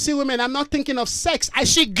when I see women, I'm not thinking of sex. I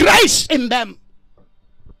see grace in them.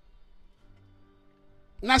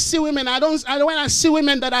 And I see women, when I see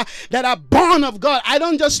women that are born of God, I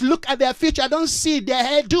don't just look at their future. I don't see their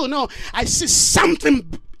hairdo. No, I see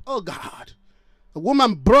something. Oh God. A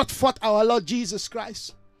woman brought forth our Lord Jesus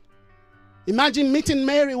Christ. Imagine meeting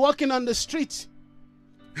Mary walking on the street.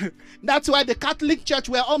 That's why the Catholic Church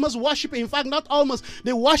were almost worshiping. In fact, not almost.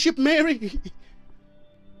 They worship Mary.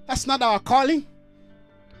 That's not our calling.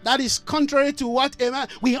 That is contrary to what, amen.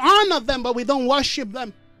 We honor them, but we don't worship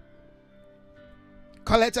them.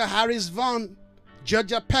 Coletta Harris Vaughn,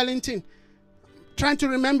 Georgia Pellington. Trying to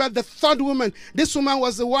remember the third woman. This woman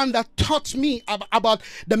was the one that taught me about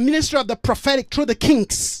the ministry of the prophetic through the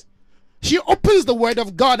kings. She opens the word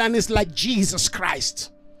of God and is like Jesus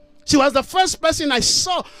Christ. She was the first person I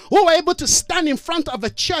saw who were able to stand in front of a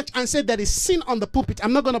church and say there is sin on the pulpit.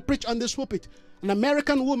 I'm not going to preach on this pulpit. An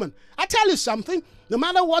American woman. I tell you something. No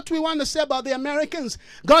matter what we want to say about the Americans,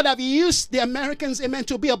 God have used the Americans, amen,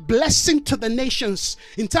 to be a blessing to the nations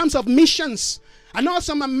in terms of missions. I know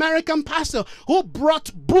some American pastor who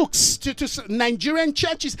brought books to Nigerian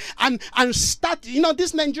churches and start,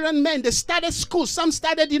 these Nigerian men, they started schools. Some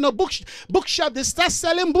started, bookshop. They start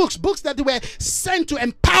selling books that were sent to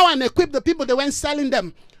empower and equip the people. They weren't selling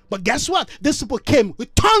them. But guess what? These people came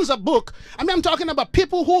with tons of books. I mean, I'm talking about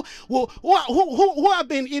people who have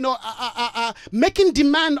been, making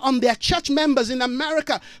demand on their church members in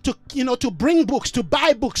America to bring books, to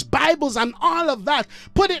buy books, Bibles, and all of that.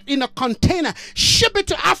 Put it in a container, ship it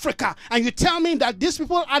to Africa, and you tell me that these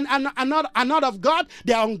people are not of God?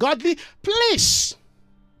 They are ungodly? Please.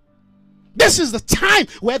 This is the time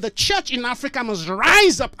where the church in Africa must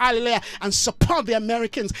rise up, hallelujah, and support the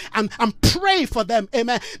Americans and pray for them,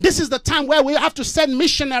 amen. This is the time where we have to send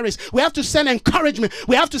missionaries, we have to send encouragement,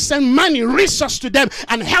 we have to send money, resource to them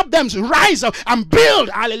and help them to rise up and build,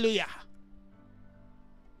 hallelujah.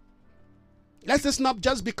 Let us not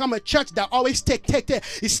just become a church that always take.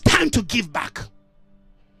 It's time to give back.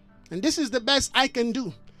 And this is the best I can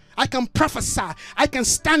do. I can prophesy. I can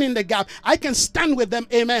stand in the gap. I can stand with them.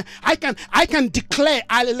 Amen. I can declare,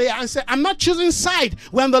 hallelujah, and say, I'm not choosing side.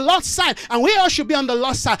 We're on the Lord's side. And we all should be on the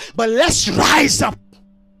Lord's side. But let's rise up.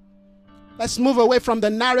 Let's move away from the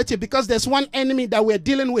narrative, because there's one enemy that we're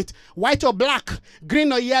dealing with. White or black,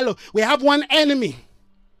 green or yellow. We have one enemy.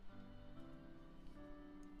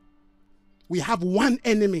 We have one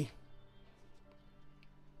enemy.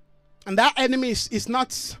 And that enemy is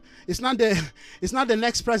not... It's not the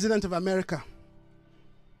next president of America.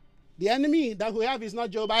 The enemy that we have is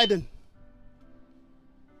not Joe Biden.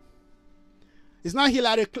 It's not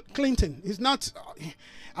Hillary Clinton. It's not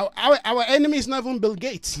our enemy is not even Bill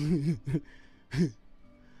Gates. No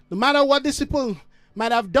matter what these people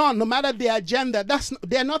might have done, no matter their agenda,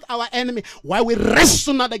 they're not our enemy. Why we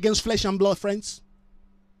wrestle not against flesh and blood, friends?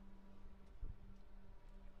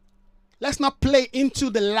 Let's not play into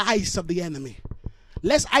the lies of the enemy.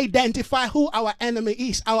 Let's identify who our enemy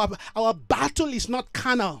is. Our battle is not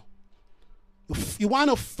carnal. If you want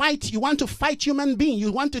to fight human beings,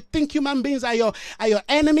 you want to think human beings are your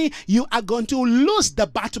enemy, you are going to lose the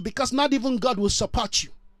battle, because not even God will support you.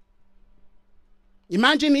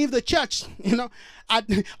 Imagine if the church,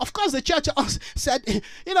 of course the church said,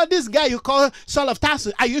 this guy you call Saul of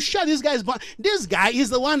Tarsus, are you sure this guy is born? This guy is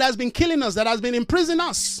the one that has been killing us, that has been imprisoning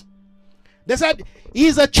us. They said,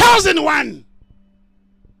 he's a chosen one.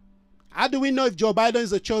 How do we know if Joe Biden is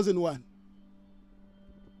the chosen one?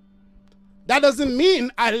 That doesn't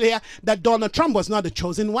mean, hallelujah, that Donald Trump was not the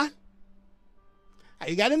chosen one. Are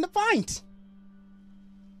you getting the point?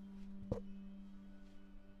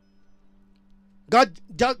 God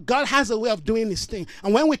has a way of doing this thing.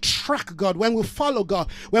 And when we track God, when we follow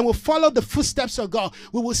God, when we follow the footsteps of God,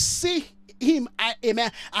 we will see him,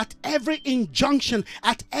 amen, at every injunction,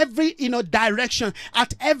 at every direction,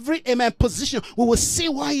 at every position. We will see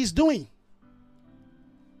what he's doing.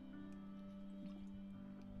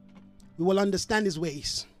 We will understand his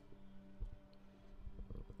ways.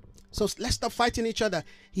 So let's stop fighting each other.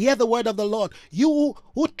 Hear the word of the Lord. You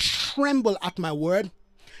who tremble at my word,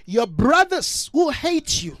 your brothers who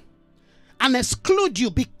hate you and exclude you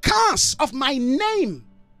because of my name,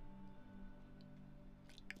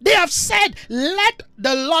 they have said, let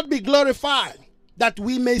the Lord be glorified. that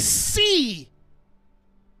we may see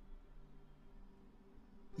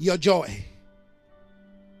your joy.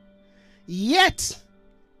 Yet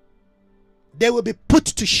they will be put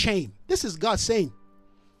to shame. This is God saying.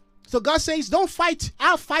 So God says, don't fight.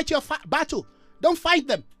 I'll fight your battle. Don't fight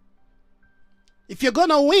them. If you're going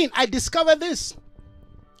to win, I discovered this.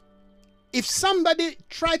 If somebody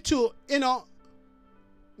tried to,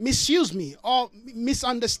 misuse me or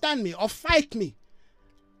misunderstand me or fight me,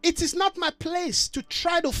 it is not my place to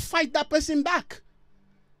try to fight that person back.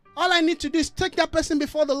 All I need to do is take that person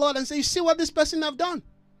before the Lord and say, you see what this person have done?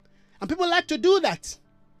 And people like to do that.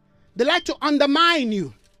 They like to undermine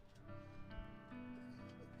you.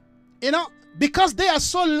 Because they are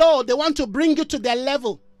so low, they want to bring you to their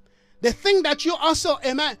level. They think that you also,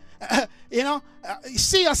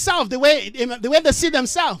 see yourself the way they see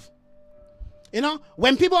themselves.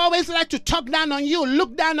 When people always like to talk down on you,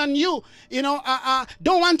 look down on you,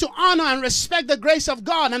 don't want to honor and respect the grace of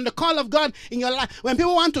God and the call of God in your life. When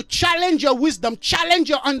people want to challenge your wisdom, challenge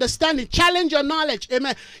your understanding, challenge your knowledge,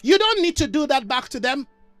 amen. You don't need to do that back to them.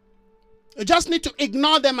 You just need to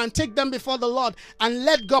ignore them and take them before the Lord and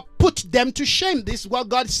let God put them to shame. This is what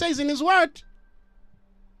God says in His Word.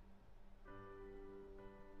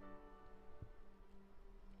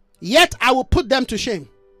 Yet I will put them to shame.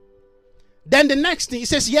 Then the next thing, He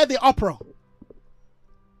says, hear the uproar.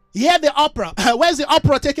 Hear the uproar. Where's the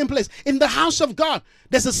uproar taking place? In the house of God.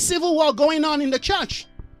 There's a civil war going on in the church.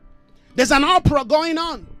 There's an uproar going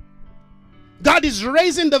on. God is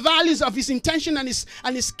raising the values of His intention and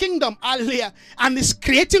His kingdom, hallelujah, and is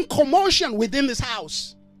creating commotion within this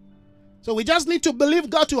house. So we just need to believe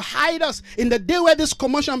God to hide us in the day where this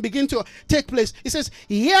commotion begins to take place. He says,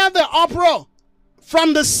 hear the uproar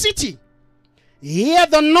from the city. Hear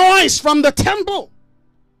the noise from the temple.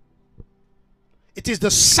 It is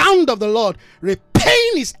the sound of the Lord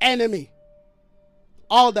repaying His enemy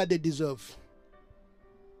all that they deserve.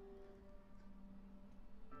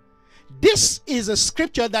 This is a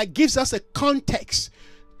scripture that gives us a context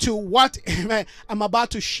to what, amen, I'm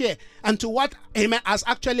about to share and to what, amen, has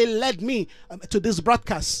actually led me to this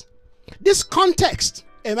broadcast. This context,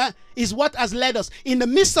 amen, is what has led us in the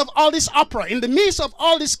midst of all this uproar, in the midst of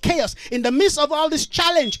all this chaos, in the midst of all this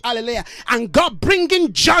challenge, hallelujah, and God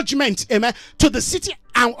bringing judgment, amen, to the city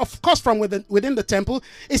and of course from within the temple.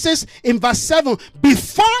 It says in verse 7,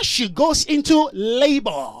 before she goes into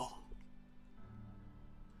labor.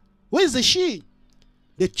 Who is the she?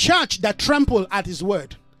 The church that trampled at His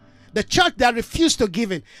word. The church that refused to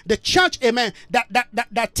give in. The church, amen,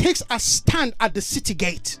 that takes a stand at the city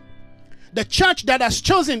gate. The church that has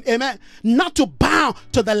chosen, amen, not to bow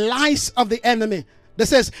to the lies of the enemy. That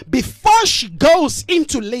says, before she goes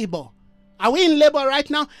into labor. Are we in labor right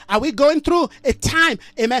now? Are we going through a time,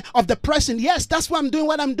 amen, of depression? Yes, that's why I'm doing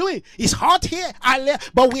what I'm doing. It's hot here,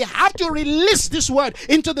 but we have to release this word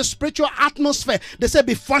into the spiritual atmosphere. They said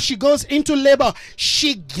before she goes into labor,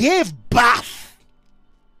 she gave birth.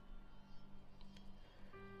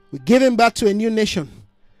 We're giving birth to a new nation.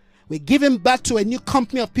 We're giving birth to a new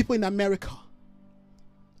company of people in America.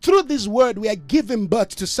 Through this word, we are giving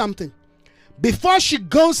birth to something. Before she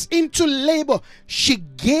goes into labor, she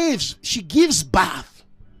gives birth.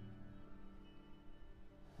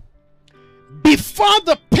 Before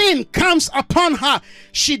the pain comes upon her,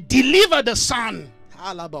 she delivered a son.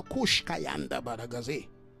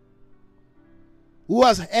 Who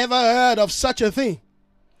has ever heard of such a thing?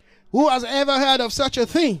 Who has ever heard of such a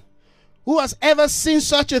thing? Who has ever seen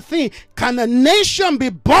such a thing? Can a nation be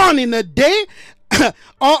born in a day?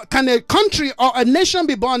 Or can a country or a nation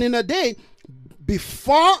be born in a day?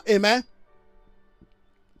 Before, amen,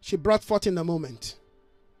 she brought forth in a moment.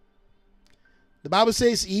 The Bible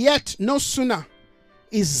says, yet no sooner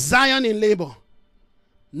is Zion in labor.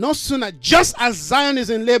 No sooner, just as Zion is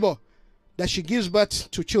in labor, that she gives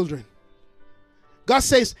birth to children. God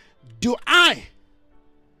says, do I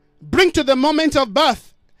bring to the moment of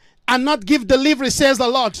birth and not give delivery, says the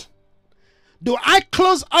Lord? Do I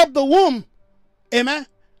close up the womb, amen,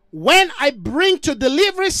 when I bring to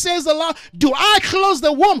delivery, says the Lord? Do I close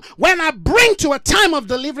the womb when I bring to a time of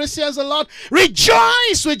delivery, says the Lord?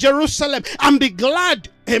 Rejoice with Jerusalem and be glad,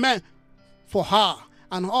 amen, for her.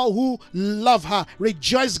 And all who love her,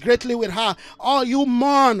 rejoice greatly with her. All you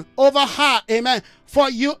mourn over her, amen. For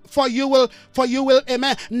you will,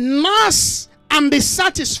 amen, nurse and be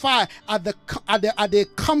satisfied at the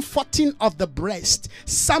comforting of the breast.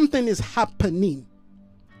 Something is happening.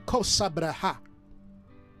 Kosabraha.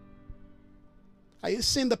 Are you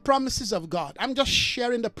seeing the promises of God? I'm just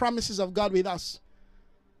sharing the promises of God with us.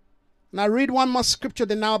 And I read one more scripture,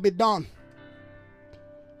 then I'll be done.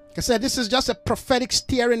 I said this is just a prophetic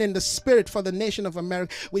steering in the spirit for the nation of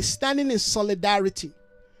America. We're standing in solidarity.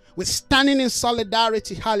 We're standing in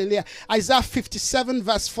solidarity. Hallelujah. Isaiah 57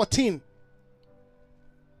 verse 14.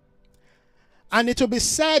 And it will be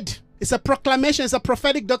said, it's a proclamation, it's a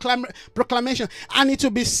prophetic proclamation. And it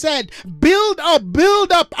will be said, build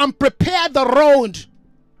up and prepare the road.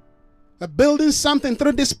 We're building something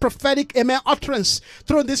through this prophetic, amen, utterance,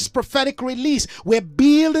 through this prophetic release. We're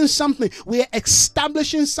building something. We're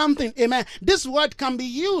establishing something, amen. This word can be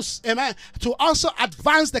used, amen, to also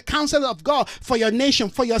advance the counsel of God for your nation,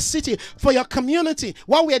 for your city, for your community.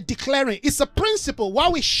 What we're declaring, it's a principle.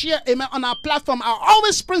 What we share, amen, on our platform are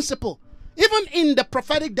always principle. Even in the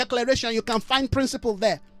prophetic declaration, you can find principle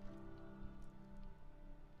there.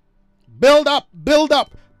 Build up,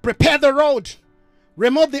 prepare the road.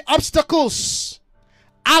 Remove the obstacles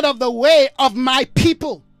out of the way of my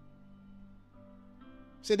people.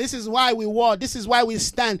 See, this is why we war. This is why we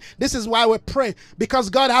stand. This is why we pray.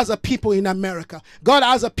 Because God has a people in America. God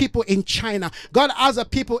has a people in China. God has a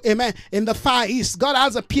people, amen, in the Far East. God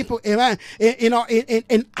has a people, amen,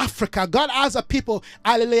 in Africa. God has a people,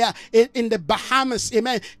 hallelujah, in the Bahamas,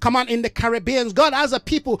 amen. Come on, in the Caribbean. God has a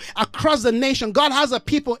people across the nation. God has a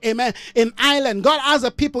people, amen, in Ireland. God has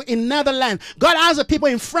a people in Netherlands. God has a people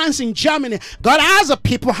in France, in Germany. God has a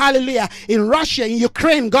people, hallelujah, in Russia, in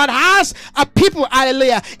Ukraine. God has a people,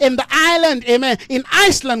 hallelujah, in the island, amen, in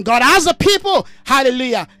Iceland. God has a people,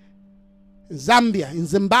 hallelujah, in Zambia, in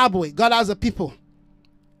Zimbabwe. God has a people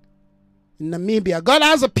in Namibia. God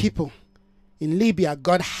has a people in Libya.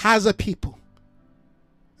 God has a people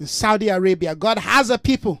in Saudi Arabia. God has a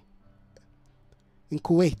people in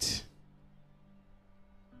Kuwait.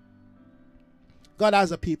 God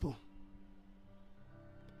has a people.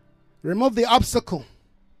 Remove the obstacle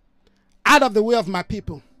out of the way of my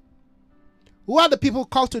people. Who are the people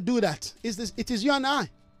called to do that? It is you and I.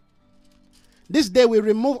 This day we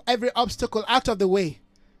remove every obstacle out of the way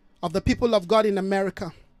of the people of God in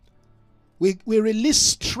America. We release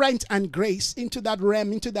strength and grace into that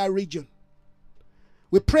realm, into that region.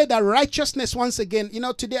 We pray that righteousness once again. You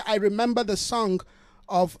know, today I remember the song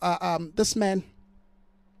of this man.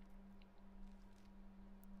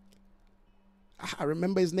 I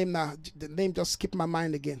remember his name now. The name just skipped my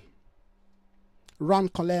mind again. Ron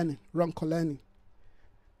Colani.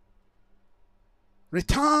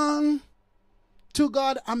 Return to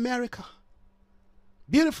God, America.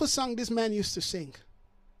 Beautiful song this man used to sing.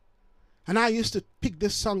 And I used to pick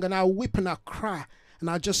this song and I weep and I cry and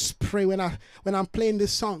I just pray when I'm playing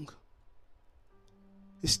this song.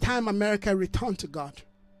 It's time America return to God.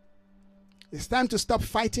 It's time to stop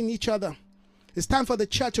fighting each other. It's time for the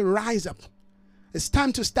church to rise up. It's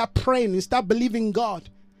time to start praying and start believing God.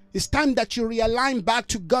 It's time that you realign back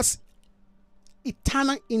to God's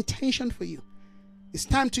eternal intention for you. It's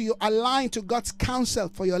time to you align to God's counsel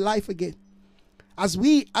for your life again. As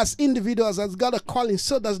we, as individuals, as God a calling,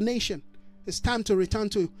 so does nation. It's time to return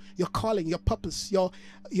to your calling, your purpose, your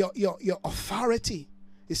authority.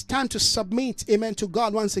 It's time to submit, amen, to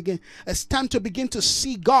God once again. It's time to begin to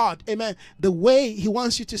see God, amen, the way He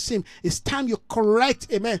wants you to see Him. It's time you correct,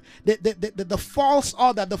 amen, the false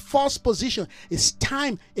order, the false position. It's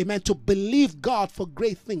time, amen, to believe God for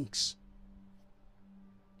great things.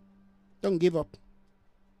 Don't give up.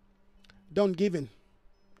 Don't give in.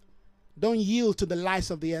 Don't yield to the lies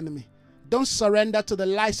of the enemy. Don't surrender to the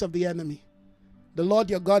lies of the enemy. The Lord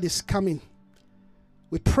your God is coming.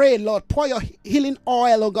 We pray, Lord, pour your healing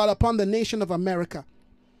oil, oh God, upon the nation of America.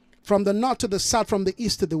 From the north to the south, from the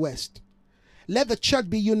east to the west. Let the church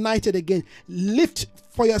be united again. Lift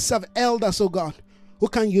for yourself elders, oh God, who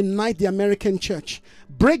can unite the American church.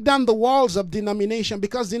 Break down the walls of denomination,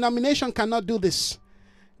 because denomination cannot do this.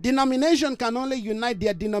 Denomination can only unite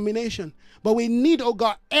their denomination. But we need, oh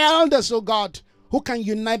God, elders, oh God, who can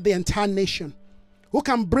unite the entire nation. Who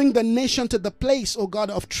can bring the nation to the place, oh God,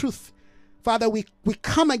 of truth. Father, we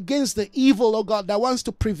come against the evil, oh God, that wants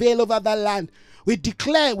to prevail over that land. We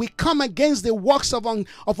declare, we come against the works of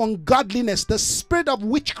ungodliness, the spirit of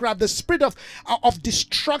witchcraft, the spirit of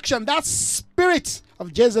destruction, that spirit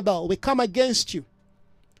of Jezebel. We come against you.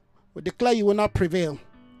 We declare you will not prevail.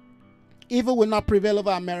 Evil will not prevail over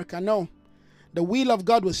America. No. The will of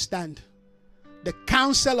God will stand. The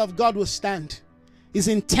counsel of God will stand. His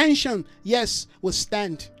intention, yes, will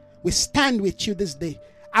stand. We stand with you this day.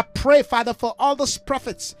 I pray, Father, for all those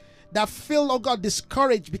prophets that feel, oh God,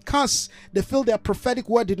 discouraged because they feel their prophetic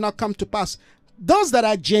word did not come to pass. Those that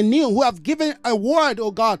are genuine, who have given a word,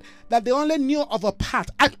 oh God, that they only knew of a part.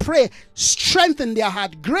 I pray, strengthen their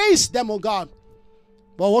heart, grace them, oh God.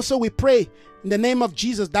 But also we pray in the name of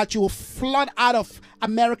Jesus that you will flood out of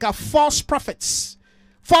America false prophets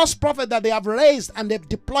false prophet that they have raised and they've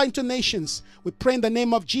deployed to nations, we pray in the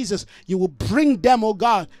name of Jesus, you will bring them, oh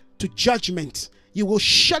God, to judgment. You will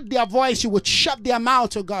shut their voice. You will shut their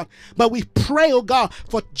mouth, oh God. But we pray, oh God,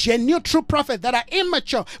 for genuine true prophets that are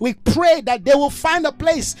immature. We pray that they will find a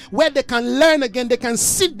place where they can learn again. They can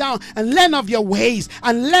sit down and learn of your ways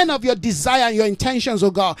and learn of your desire and your intentions,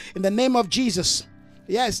 oh God. In the name of Jesus.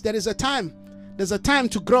 Yes, there is a time. There's a time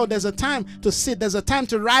to grow. There's a time to sit. There's a time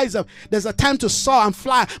to rise up. There's a time to soar and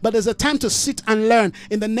fly. But there's a time to sit and learn.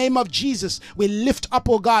 In the name of Jesus, we lift up,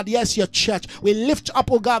 oh God, yes, your church. We lift up,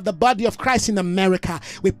 oh God, the body of Christ in America.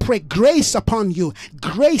 We pray grace upon you.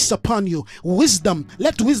 Grace upon you. Wisdom.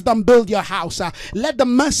 Let wisdom build your house. Let the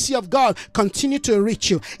mercy of God continue to reach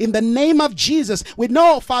you. In the name of Jesus, we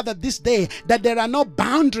know, Father, this day that there are no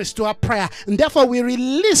boundaries to our prayer. And therefore, we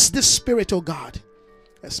release this spirit, oh God.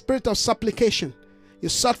 A spirit of supplication. You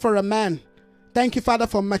sought for a man. Thank you, Father,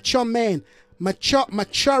 for mature men.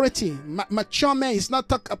 Maturity. Mature men. It's not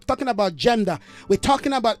talking about gender. We're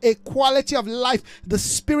talking about a quality of life. The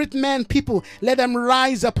spirit man people, let them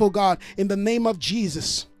rise up, oh God, in the name of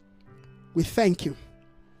Jesus. We thank you.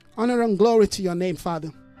 Honor and glory to your name,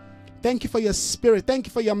 Father. Thank you for your spirit. Thank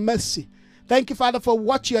you for your mercy. Thank you, Father, for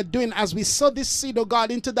what you are doing as we sow this seed, oh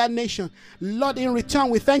God, into that nation. Lord, in return,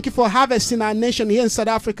 we thank you for harvesting our nation here in South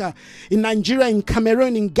Africa, in Nigeria, in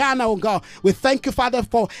Cameroon, in Ghana, oh God. We thank you, Father,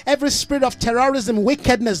 for every spirit of terrorism,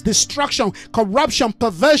 wickedness, destruction, corruption,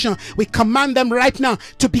 perversion. We command them right now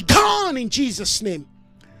to be gone in Jesus' name.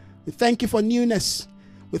 We thank you for newness.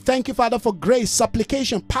 We thank you, Father, for grace,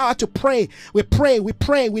 supplication, power to pray. We pray, we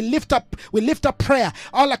lift up prayer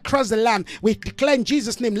all across the land. We declare in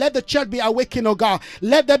Jesus' name, let the church be awakened, oh God.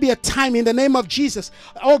 Let there be a time in the name of Jesus,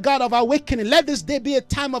 oh God, of awakening. Let this day be a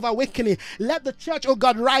time of awakening. Let the church, oh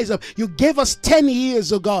God, rise up. You gave us 10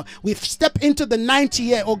 years, oh God. We've stepped into the 9th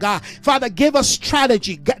year, oh God. Father, give us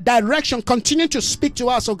strategy, direction. Continue to speak to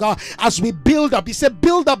us, oh God, as we build up. He said,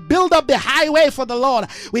 build up the highway for the Lord.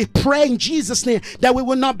 We pray in Jesus' name that we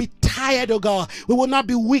will not be tired, oh God. We will not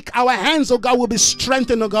be weak. Our hands, oh God, will be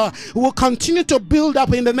strengthened, oh God. We will continue to build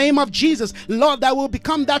up in the name of Jesus. Lord, that will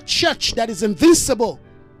become that church that is invincible.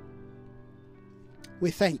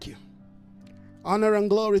 We thank you. Honor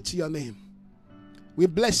and glory to your name. We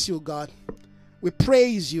bless you, God. We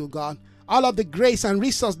praise you, God. All of the grace and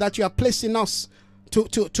resource that you are placing us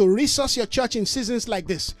to resource your church in seasons like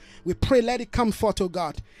this, we pray, let it come forth, oh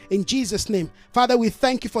God, in Jesus' name. Father, we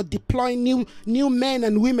thank you for deploying new men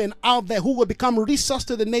and women out there who will become resource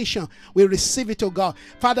to the nation. We receive it, oh God.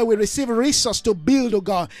 Father, we receive resource to build, oh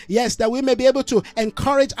God. Yes, that we may be able to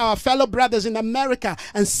encourage our fellow brothers in America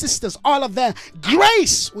and sisters, all of them.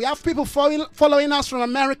 Grace. We have people following us from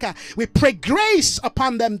America. We pray grace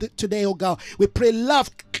upon them today, oh God. We pray love,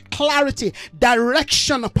 clarity,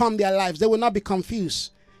 direction upon their lives. They will not be confused.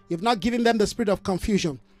 You've not given them the spirit of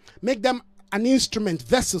confusion. Make them an instrument,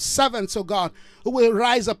 vessels, servants, oh God, who will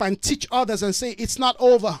rise up and teach others and say, it's not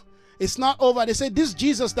over. It's not over. They say, this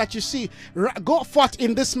Jesus that you see, go forth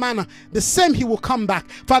in this manner. The same he will come back.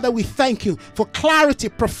 Father, we thank you for clarity,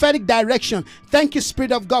 prophetic direction. Thank you,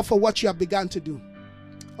 Spirit of God, for what you have begun to do.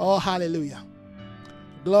 Oh, hallelujah.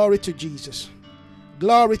 Glory to Jesus.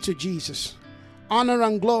 Glory to Jesus. Honor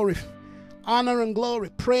and glory. Honor and glory.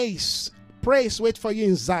 Praise. Praise wait for you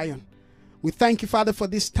in Zion. We thank you, Father, for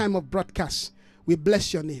this time of broadcast. We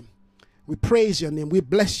bless your name. We praise your name. We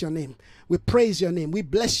bless your name. We praise your name. We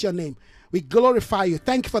bless your name. We glorify you.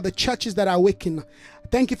 Thank you for the churches that are awakened.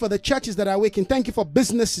 Thank you for the churches that are awakened. Thank you for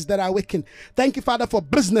businesses that are awakened. Thank you, Father, for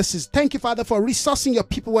businesses. Thank you, Father, for resourcing your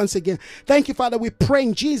people once again. Thank you, Father. We pray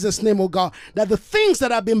in Jesus' name, oh God, that the things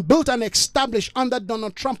that have been built and established under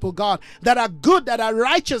Donald Trump, oh God, that are good, that are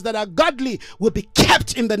righteous, that are godly, will be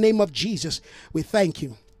kept in the name of Jesus. We thank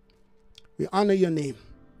you. We honor your name.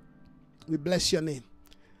 We bless your name.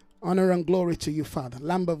 Honor and glory to you, Father.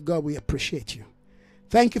 Lamb of God, we appreciate you.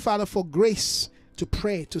 Thank you, Father, for grace to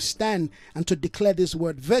pray, to stand, and to declare this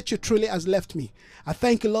word. Virtue truly has left me. I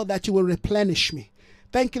thank you, Lord, that you will replenish me.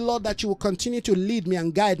 Thank you, Lord, that you will continue to lead me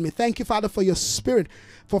and guide me. Thank you, Father, for your spirit,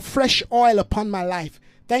 for fresh oil upon my life.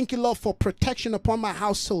 Thank you, Lord, for protection upon my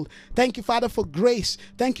household. Thank you, Father, for grace.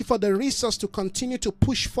 Thank you for the resource to continue to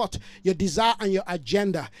push forth your desire and your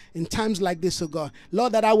agenda in times like this, oh God.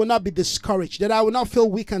 Lord, that I will not be discouraged, that I will not feel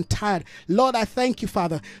weak and tired. Lord, I thank you,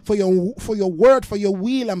 Father, for your word, for your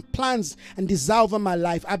will and plans and desire over my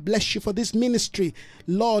life. I bless you for this ministry.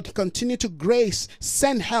 Lord, continue to grace,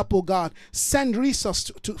 send help, oh God. Send resource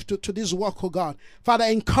to this work, oh God. Father,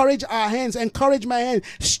 encourage our hands, encourage my hands,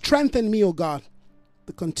 strengthen me, oh God,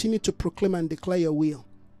 to continue to proclaim and declare your will.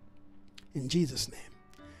 In Jesus' name.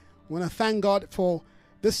 I want to thank God for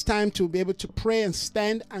this time to be able to pray and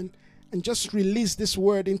stand and just release this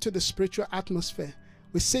word into the spiritual atmosphere.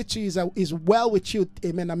 We say to you, is well with you,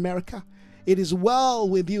 amen, America. It is well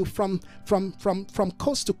with you from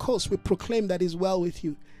coast to coast. We proclaim that is well with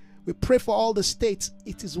you. We pray for all the states.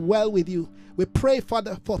 It is well with you. We pray,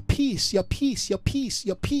 Father, for peace, your peace, your peace,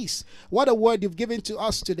 your peace. What a word you've given to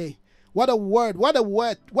us today. What a word, what a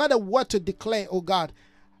word, what a word to declare, oh God.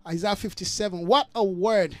 Isaiah 57, what a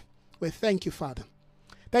word. We thank you, Father.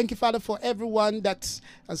 Thank you, Father, for everyone that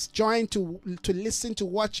has joined to listen, to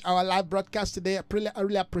watch our live broadcast today. I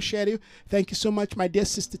really appreciate you. Thank you so much, my dear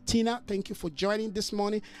sister Tina. Thank you for joining this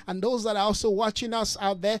morning. And those that are also watching us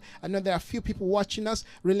out there, I know there are a few people watching us.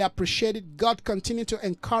 Really appreciate it. God continue to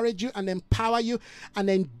encourage you and empower you and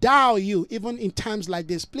endow you, even in times like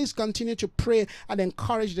this. Please continue to pray and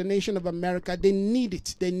encourage the nation of America. They need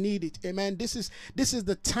it. They need it. Amen. This is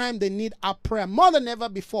the time they need our prayer more than ever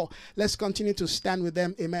before. Let's continue to stand with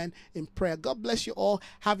them. Amen. In prayer. God bless you all.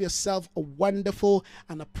 Have yourself a wonderful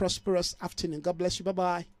and a prosperous afternoon. God bless you.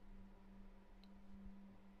 Bye-bye.